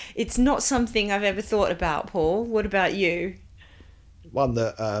question. It's not something I've ever thought about, Paul. What about you? One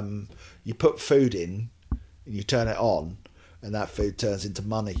that you put food in and you turn it on and that food turns into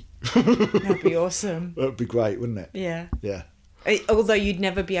money. That'd be awesome. That would be great, wouldn't it? Yeah. Yeah. Although you'd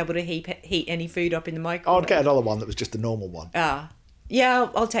never be able to heat any food up in the microwave. I'd get another one that was just a normal one. Ah. Yeah,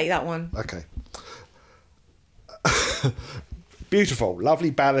 I'll take that one. Okay. Beautiful, lovely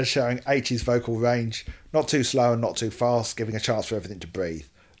ballad showing H's vocal range, not too slow and not too fast, giving a chance for everything to breathe.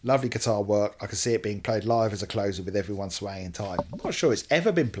 Lovely guitar work. I can see it being played live as a closer with everyone swaying in time. I'm not sure it's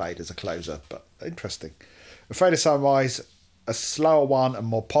ever been played as a closer, but interesting. Afraid of Sunrise, a slower one and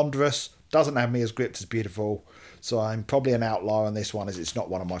more ponderous. Doesn't have me as gripped as Beautiful, so I'm probably an outlier on this one as it's not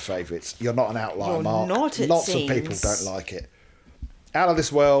one of my favourites. You're not an outlier, You're Mark. not, it Lots seems. of people don't like it. Out of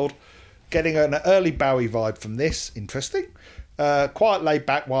This World, getting an early Bowie vibe from this. Interesting. Quite laid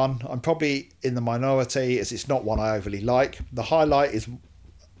back one. I'm probably in the minority as it's not one I overly like. The highlight is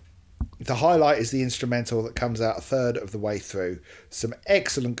the instrumental that comes out a third of the way through. Some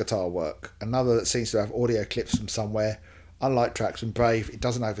excellent guitar work. Another that seems to have audio clips from somewhere. Unlike tracks from Brave, it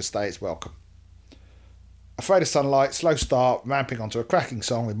doesn't overstay its welcome. Afraid of Sunlight, slow start, ramping onto a cracking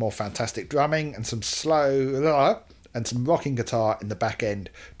song with more fantastic drumming and some rocking guitar in the back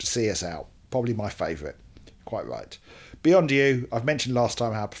end to see us out. Probably my favourite. Quite right. Beyond You, I've mentioned last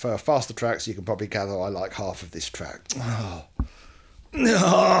time how I prefer faster tracks. You can probably gather I like half of this track.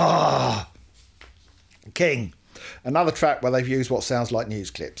 King. Another track where they've used what sounds like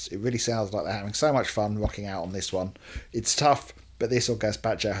news clips. It really sounds like they're having so much fun rocking out on this one. It's tough, but this or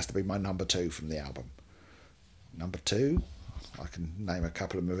Gazpacho has to be my number 2 from the album. Number 2? I can name a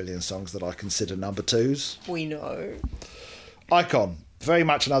couple of Marillion songs that I consider number 2s. We know. Icon. Very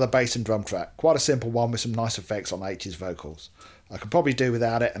much another bass and drum track. Quite a simple one with some nice effects on H's vocals. I could probably do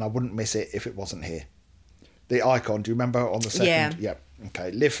without it, and I wouldn't miss it if it wasn't here. The Icon, do you remember on the second? Yeah. Yep.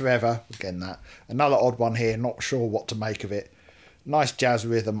 Okay. Live Forever, again that. Another odd one here, not sure what to make of it. Nice jazz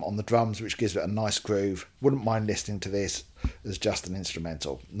rhythm on the drums, which gives it a nice groove. Wouldn't mind listening to this as just an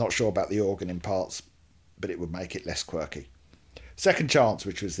instrumental. Not sure about the organ in parts, but it would make it less quirky. Second Chance,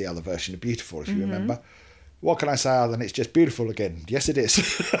 which was the other version of Beautiful, if you remember. What can I say other than it's just beautiful again? Yes, it is.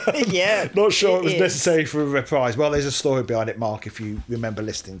 Yeah. Not sure it was is. necessary for a reprise. Well, there's a story behind it, Mark, if you remember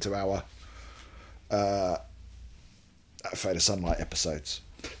listening to our Afraid of Sunlight episodes.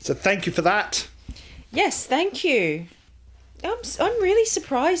 So thank you for that. Yes, thank you. I'm really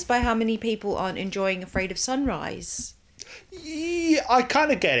surprised by how many people aren't enjoying Afraid of Sunrise. Yeah, I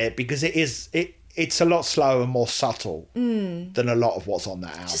kind of get it because it's a lot slower and more subtle than a lot of what's on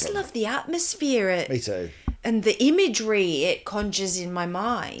that album. Just love the atmosphere. Me too. And the imagery it conjures in my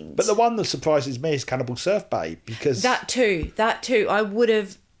mind. But the one that surprises me is Cannibal Surf Babe because That too. I would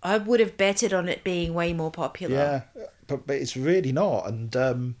have betted on it being way more popular. yeah, but it's really not.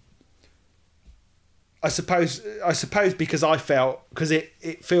 And I suppose because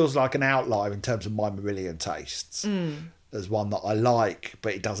it feels like an outlier in terms of my Marillion tastes as one that I like,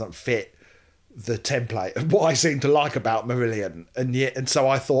 but it doesn't fit the template of what I seem to like about Marillion, and so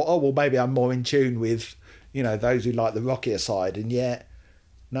I thought, oh well, maybe I'm more in tune with those who like the rockier side, and yet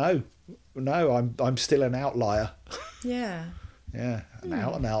no, I'm still an outlier. Yeah. Yeah, an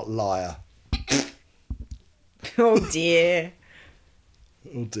out and out liar. Oh dear.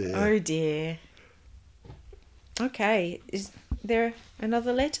 Oh dear. Oh dear. Okay, is there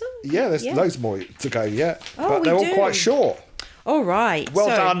another letter? Yeah, there's loads more to go yet, Oh, but we they're all do. quite short. All right. Well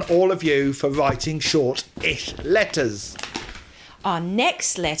so done, all of you, for writing short-ish letters. Our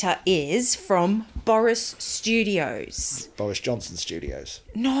next letter is from Boris Studios. Boris Johnson Studios.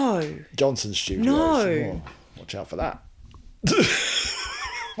 No. Johnson Studios. No. Oh, watch out for that.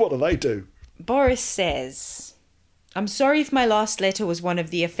 What do they do? Boris says, I'm sorry if my last letter was one of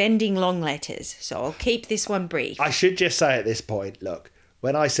the offending long letters, so I'll keep this one brief. I should just say at this point, look,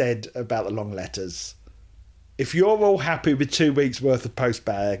 when I said about the long letters, if you're all happy with 2 weeks worth of post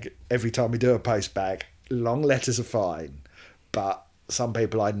bag every time we do a post bag, long letters are fine. but some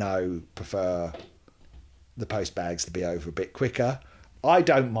people I know prefer the post bags to be over a bit quicker. I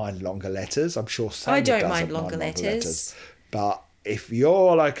don't mind longer letters. I'm sure Sonia I don't doesn't mind longer letters. But if you're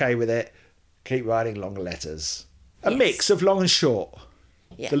all okay with it, keep writing longer letters. A mix of long and short.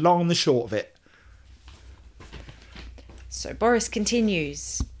 Yeah. The long and the short of it. So Boris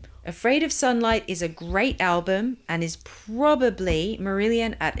continues. Afraid of Sunlight is a great album and is probably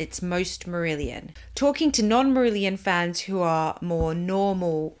Marillion at its most Marillion. Talking to non-Marillion fans who are more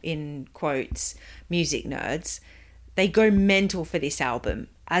normal, in quotes, music nerds, they go mental for this album,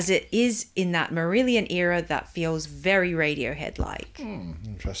 as it is in that Marillion era that feels very Radiohead-like.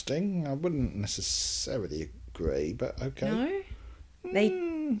 Interesting. I wouldn't necessarily agree, but okay.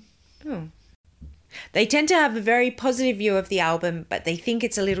 No? They tend to have a very positive view of the album, but they think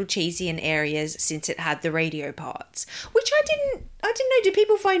it's a little cheesy in areas since it had the radio parts. Which I didn't know. Do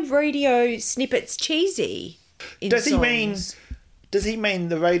people find radio snippets cheesy in Does songs? he mean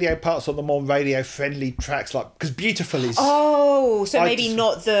the radio parts or the more radio friendly tracks, like, because Beautiful is... Oh, so I maybe just-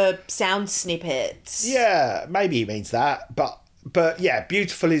 not the sound snippets. Yeah, maybe he means that, but yeah,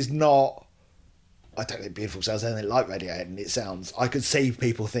 Beautiful is not... I don't think Beautiful sounds anything like Radiohead, and it sounds... I could see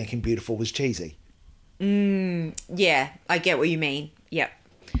people thinking Beautiful was cheesy. Yeah, I get what you mean. Yep.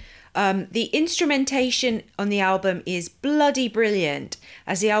 The instrumentation on the album is bloody brilliant,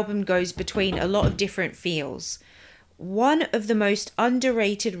 as the album goes between a lot of different feels. One of the most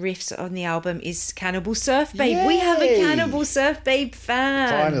underrated riffs on the album is Cannibal Surf Babe. Yay! We have a Cannibal Surf Babe fan.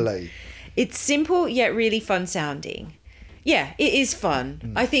 Finally. It's simple yet really fun sounding. Yeah, it is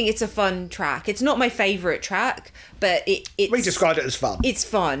fun. I think it's a fun track. It's not my favourite track, but it's... We described it as fun. It's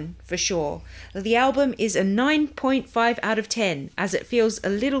fun, for sure. The album is a 9.5 out of 10, as it feels a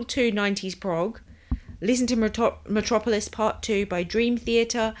little too 90s prog. Listen to Metropolis Part 2 by Dream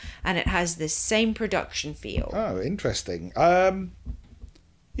Theater, and it has the same production feel. Oh, interesting.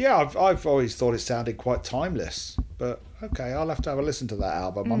 Yeah, I've always thought it sounded quite timeless, but okay, I'll have to have a listen to that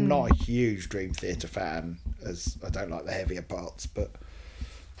album. I'm not a huge Dream Theater fan, as I don't like the heavier parts, but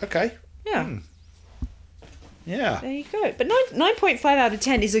okay. Yeah, Yeah. there you go. But 9.5 out of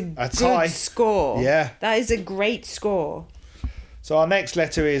 10 is a That's good high. score. Yeah. That is a great score. So our next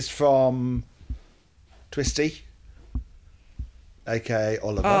letter is from Twisty, aka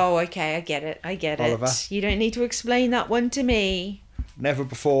Oliver. Oh, okay, I get it. Oliver. You don't need to explain that one to me. Never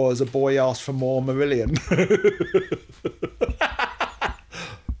before has a boy asked for more Marillion.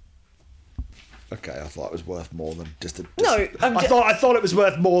 Okay, I thought it was worth more than just a... No, I thought it was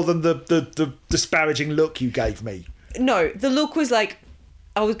worth more than the disparaging look you gave me. No, the look was like,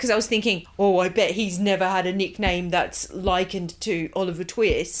 because I was thinking, oh, I bet he's never had a nickname that's likened to Oliver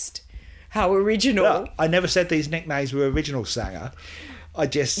Twist. How original. No, I never said these nicknames were original, Sanger. I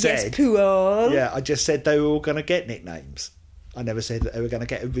just Yes, said... Puol. Yeah, I just said they were all going to get nicknames. I never said that they were going to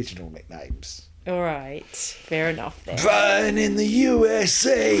get original nicknames. All right, fair enough then. Brian in the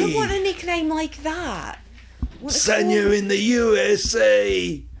USA! I want a nickname like that. Sanya in the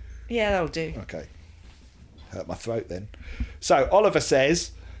USA! Yeah, that'll do. Okay. Hurt my throat then. So, Oliver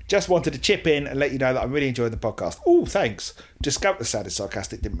says, just wanted to chip in and let you know that I'm really enjoying the podcast. Oh, thanks. That sounded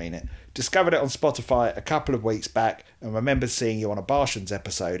sarcastic, didn't mean it. Discovered it on Spotify a couple of weeks back and remembered seeing you on a Bartians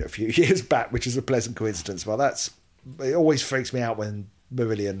episode a few years back, which is a pleasant coincidence. Well, it always freaks me out when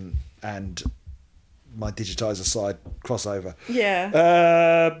Marillion and my Digitizer side crossover.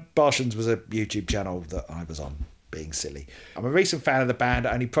 Yeah. Bartians was a YouTube channel that I was on, being silly. I'm a recent fan of the band,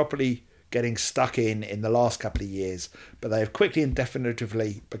 only properly getting stuck in the last couple of years, but they have quickly and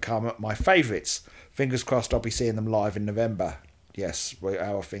definitively become my favourites. Fingers crossed I'll be seeing them live in November. Yes,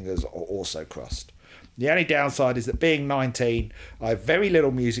 our fingers are also crossed. The only downside is that being 19, I have very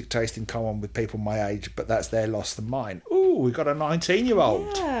little music taste in common with people my age, but that's their loss than mine. Ooh, we've got a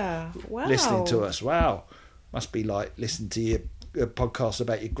 19-year-old Yeah. Wow. listening to us. Wow. Must be like listening to your podcast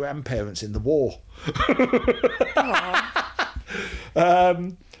about your grandparents in the war.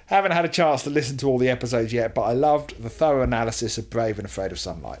 Haven't had a chance to listen to all the episodes yet, but I loved the thorough analysis of Brave and Afraid of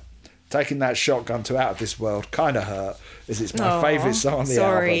Sunlight. Taking that shotgun to Out of This World kind of hurt, as it's my favourite song on the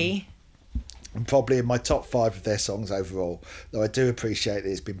album. And probably in my top 5 of their songs overall, though I do appreciate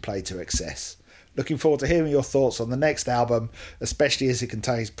that it's been played to excess. Looking forward to hearing your thoughts on the next album, especially as it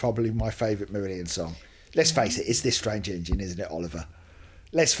contains probably my favourite Marillion song. Let's face it, it's This Strange Engine, isn't it, Oliver?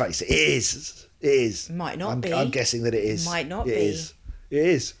 Let's face it, it is. It is. Might not be. I'm guessing that it is. Might not It be. is. It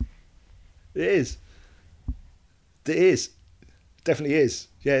is. It is. It is. Definitely is.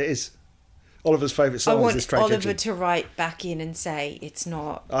 Yeah, it is. Oliver's favourite I song is want This Strange Oliver Engine. to write back in and say it's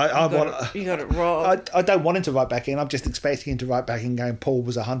not. You You got it wrong. I don't want him to write back in. I'm just expecting him to write back in going, Paul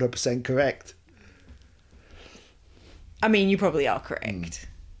was 100% correct. I mean, you probably are correct.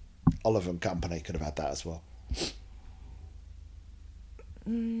 Oliver and Company could have had that as well.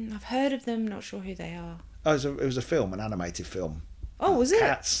 I've heard of them, not sure who they are. Oh, it was a film, an animated film. Oh, was it?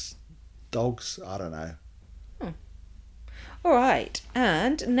 Cats, dogs, I don't know. All right,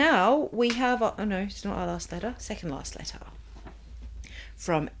 and now we have... oh, no, it's not our last letter. Second last letter.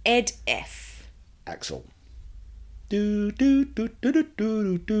 From Ed F. Axel. Sorry.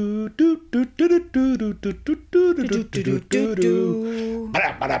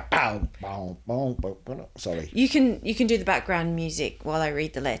 You can do the background music while I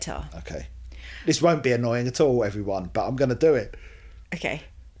read the letter. Okay. This won't be annoying at all, everyone, but I'm going to do it. Okay.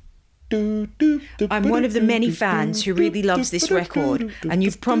 I'm one of the many fans who really loves this record, and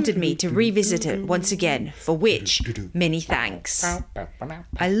you've prompted me to revisit it once again, for which many thanks.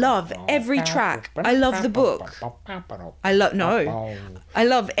 I love every track. I love the book. I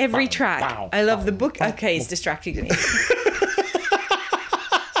love every track. I love the book. Okay, it's distracting me.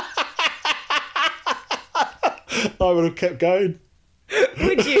 I would have kept going.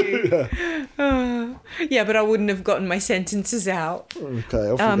 Would you? Yeah, but I wouldn't have gotten my sentences out. Okay,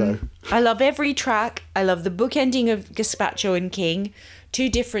 off we go. I love every track. I love the book ending of Gazpacho and King. Two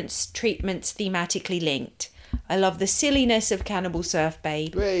different treatments thematically linked. I love the silliness of Cannibal Surf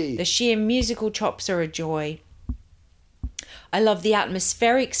Babe. Hey. The sheer musical chops are a joy. I love the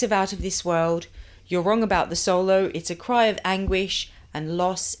atmospherics of Out of This World. You're wrong about the solo. It's a cry of anguish and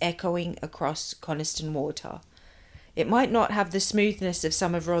loss echoing across Coniston Water. It might not have the smoothness of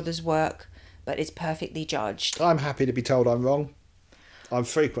some of Rother's work, but it's perfectly judged. I'm happy to be told I'm wrong. I'm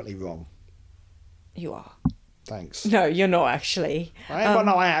frequently wrong. You are. Thanks. No, you're not actually.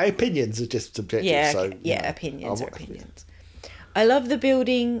 Opinions are just subjective. Yeah, so, opinions are opinions. I love the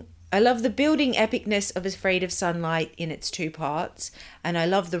building epicness of Afraid of Sunlight in its two parts, and I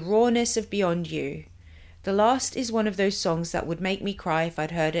love the rawness of Beyond You. The last is one of those songs that would make me cry if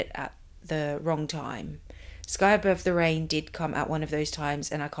I'd heard it at the wrong time. Sky Above the Rain did come at one of those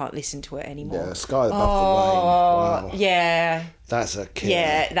times, and I can't listen to it anymore. Yeah, Sky Above the Rain. Wow. Yeah. That's a killer.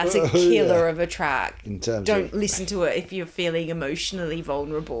 Yeah, that's a killer of a track. Don't listen to it if you're feeling emotionally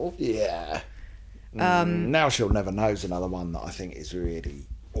vulnerable. Yeah. Now She'll Never Know's another one that I think is really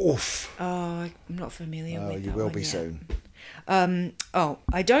oof. Oh, I'm not familiar with that. You will be soon. I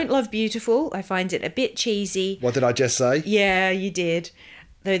don't love Beautiful. I find it a bit cheesy. What did I just say? Yeah, you did.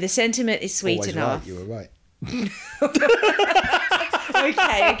 Though the sentiment is sweet Always enough. Right. You were right.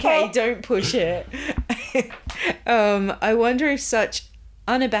 Okay, don't push it. I wonder if such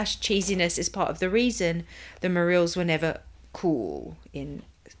unabashed cheesiness is part of the reason the Marills were never cool, in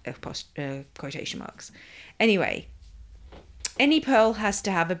quotation marks. Anyway, any Pearl has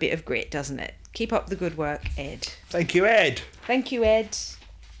to have a bit of grit, doesn't it? Keep up the good work, Ed. Thank you, Ed. Thank you, Ed.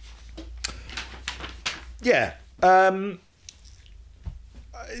 Yeah.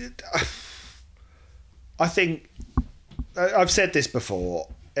 I think I've said this before.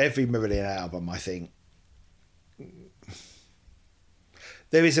 Every Marillion album, I think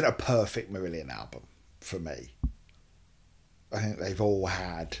there isn't a perfect Marillion album for me. I think they've all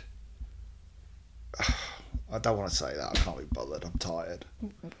had. I don't want to say that. I can't be bothered. I'm tired.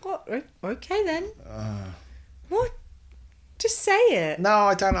 What? Okay then. What? Just say it. No,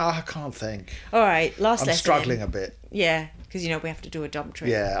 I don't know. I can't think. All right, last I'm lesson. struggling a bit. Yeah, because we have to do a dump trip.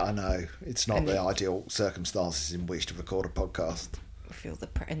 Yeah, I know. It's not the ideal circumstances in which to record a podcast. I feel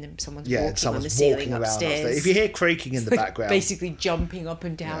and then someone's someone's on the ceiling around upstairs. If you hear creaking in the background, basically jumping up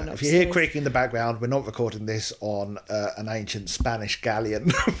and down. If you hear creaking in the background, we're not recording this on an ancient Spanish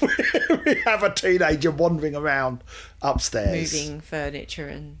galleon. We have a teenager wandering around upstairs, moving furniture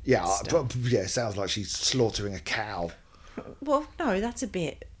and stuff. It sounds like she's slaughtering a cow. Well, no, that's a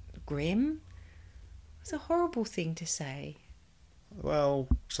bit grim. It's a horrible thing to say. Well,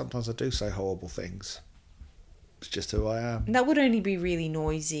 sometimes I do say horrible things. It's just who I am. And that would only be really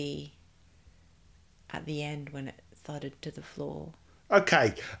noisy at the end when it thudded to the floor.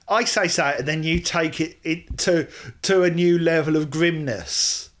 Okay, I say so, and then you take it to a new level of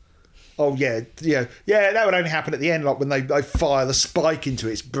grimness. Oh, yeah, that would only happen at the end, like when they fire the spike into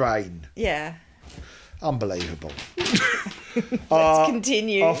its brain. Yeah. Unbelievable. Let's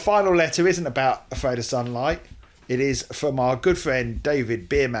continue. Our final letter isn't about Afraid of Sunlight. It is from our good friend David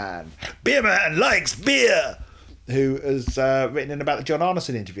Beerman. Beerman likes beer! Who has written in about the John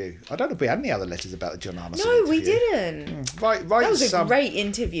Arneson interview. I don't know if we had any other letters about the John Arneson interview. No, we didn't. Right, that was a great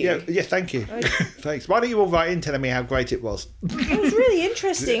interview. Yeah, thank you. Thanks. Why don't you all write in telling me how great it was? It was really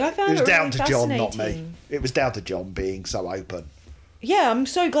interesting. I found it was down really to John, not fascinating. me. It was down to John being so open. Yeah, I'm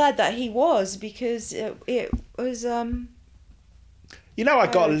so glad that he was, because it was... You know, I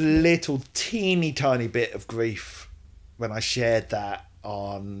got a little teeny tiny bit of grief when I shared that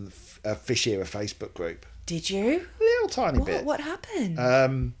on a Fish Era Facebook group. Did you? A little tiny bit. What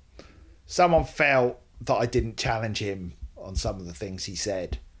happened? Someone felt that I didn't challenge him on some of the things he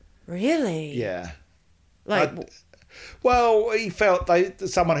said. Really? Yeah. Like, he felt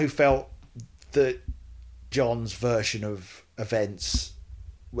someone who felt that John's version of events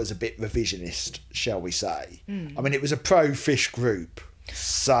was a bit revisionist, shall we say. I mean, it was a pro-fish group.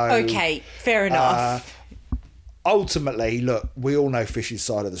 So okay, fair enough. Ultimately, look, we all know Fish's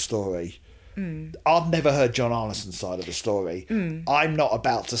side of the story. I've never heard John Arneson's side of the story. I'm not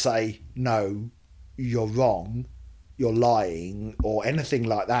about to say, no, you're wrong, you're lying, or anything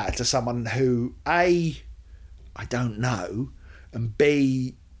like that to someone who, A, I don't know, and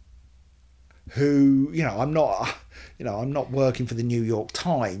B, who, I'm not working for the New York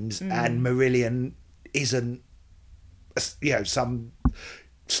Times, and Marillion isn't, some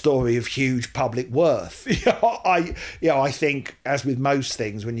story of huge public worth. I think, as with most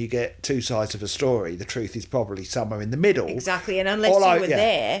things, when you get two sides of a story, the truth is probably somewhere in the middle. Exactly, and unless you were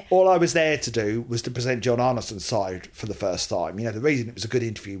there... All I was there to do was to present John Arneson's side for the first time. The reason it was a good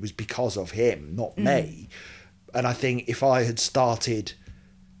interview was because of him, not me. And I think if I had started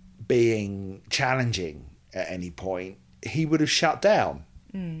being challenging at any point, he would have shut down.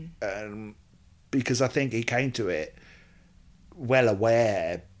 Because I think he came to it well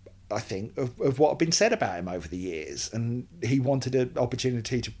aware, I think, of what had been said about him over the years, and he wanted an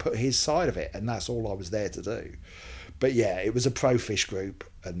opportunity to put his side of it, and that's all I was there to do. But yeah, it was a pro-fish group,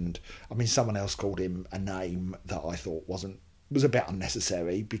 and I mean, someone else called him a name that I thought was a bit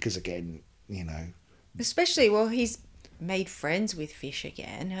unnecessary, because again, Especially, he's made friends with Fish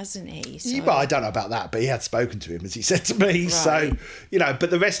again, hasn't he? So... Yeah, but I don't know about that, but he had spoken to him, as he said to me. Right. So,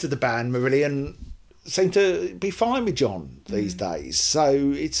 but the rest of the band, Marillion, seem to be fine with John these days.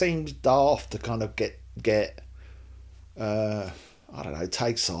 So it seems daft to kind of get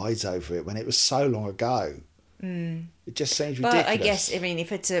take sides over it when it was so long ago. It just seems ridiculous. But I guess, if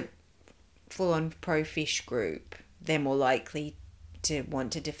it's a full-on pro-fish group, they're more likely to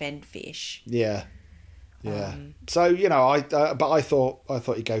want to defend Fish. Yeah. So, but I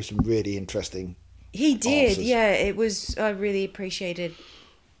thought he gave some really interesting He did, answers. yeah. It was, I really appreciated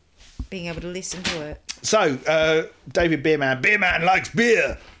being able to listen to it. So, David Beerman likes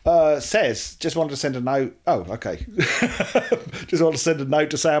beer, says, just wanted to send a note. Oh, okay. Just wanted to send a note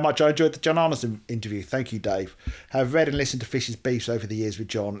to say how much I enjoyed the John Arneson interview. Thank you, Dave. Have read and listened to Fish's beefs over the years with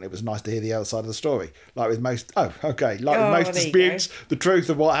John. It was nice to hear the other side of the story. Like with most disputes, the truth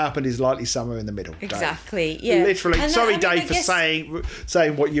of what happened is likely somewhere in the middle. Exactly, Dave. yeah. Literally. And sorry, Dave, for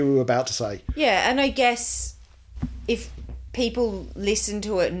saying what you were about to say. Yeah, and I guess if people listen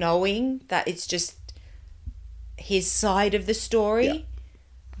to it knowing that it's just his side of the story,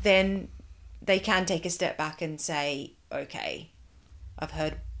 then they can take a step back and say, okay, I've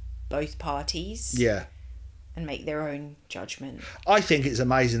heard both parties. Yeah. And make their own judgment. I think it's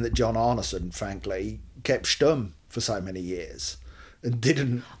amazing that John Arneson, frankly, kept stum for so many years and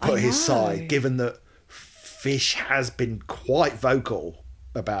didn't put his side, given that Fish has been quite vocal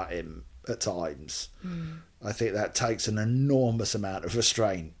about him at times. I think that takes an enormous amount of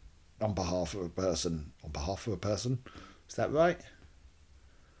restraint on behalf of a person. Is that right?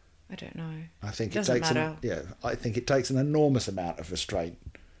 I don't know. I think it takes matter. I think it takes an enormous amount of restraint.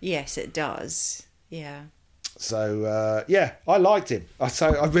 Yes, it does. Yeah. So I liked him. I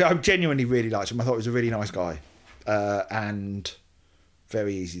genuinely really liked him. I thought he was a really nice guy, and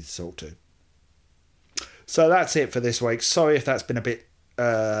very easy to talk to. So that's it for this week. Sorry if that's been a bit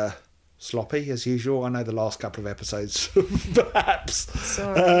sloppy as usual. I know the last couple of episodes perhaps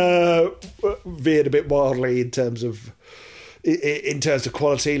veered a bit wildly in terms of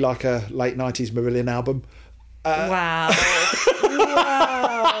quality, like a late 90s Marillion album. Wow.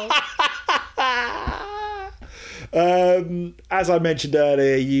 As I mentioned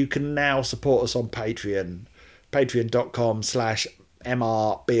earlier, you can now support us on Patreon,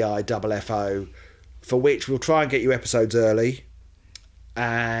 patreon.com/MRBIFFO, for which we'll try and get you episodes early.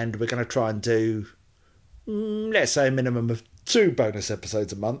 And we're going to try and do, let's say, a minimum of 2 bonus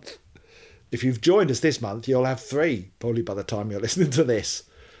episodes a month. If you've joined us this month, you'll have 3, probably by the time you're listening to this.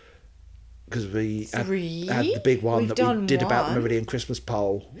 Because we had the big one we did about the Marillion Christmas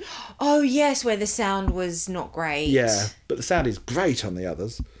poll. Oh, yes, where the sound was not great. Yeah, but the sound is great on the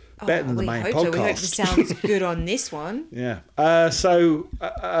others. Better than the main podcast. So we hope the sound's good on this one. Yeah. So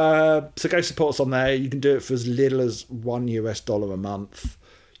go support us on there. You can do it for as little as $1 a month.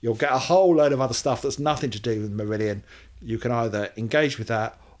 You'll get a whole load of other stuff that's nothing to do with Marillion. You can either engage with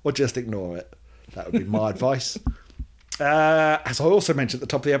that or just ignore it. That would be my advice. As I also mentioned at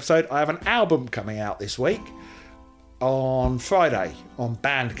the top of the episode, I have an album coming out this week. on Friday on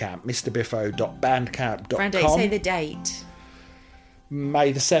Bandcamp, mrbiffo.bandcamp.com. Brandy, say the date.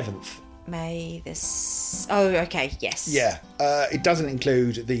 May the 7th. Oh, okay, yes. Yeah, it doesn't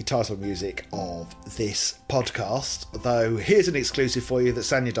include the title music of this podcast, though here's an exclusive for you that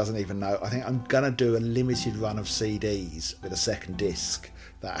Sanya doesn't even know. I think I'm going to do a limited run of CDs with a second disc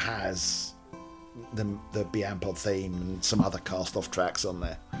that has the Biampod theme and some other cast-off tracks on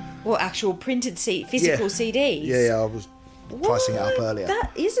there. What, actual printed physical CDs? Yeah, I was pricing it up earlier.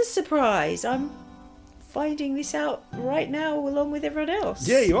 That is a surprise. I'm finding this out right now along with everyone else.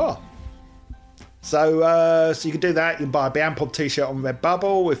 Yeah, you are. So you can do that. You can buy a Biampod t-shirt on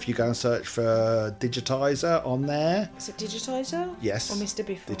Redbubble if you go and search for Digitizer on there. Is it Digitizer? Yes. Or Mr.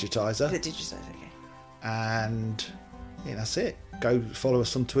 Biffle? Digitizer. The Digitizer, okay. And yeah, that's it. Go follow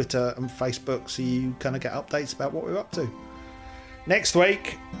us on Twitter and Facebook so you kind of get updates about what we're up to. Next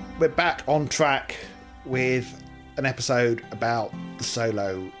week, we're back on track with an episode about the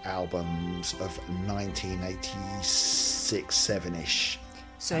solo albums of 1986, 7-ish.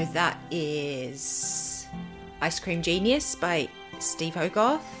 So that is Ice Cream Genius by Steve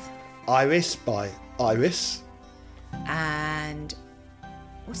Hogarth. Iris by Iris. And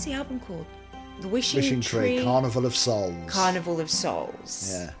what's the album called? The Wishing, Wishing Tree, Carnival of Souls. Carnival of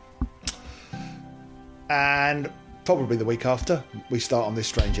Souls. Yeah. And probably the week after, we start on this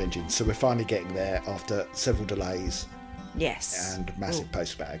Strange Engine. So we're finally getting there after several delays. Yes. And massive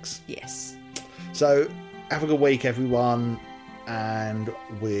post bags. Yes. So have a good week, everyone. And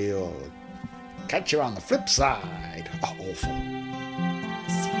we'll catch you on the flip side. Oh, awful.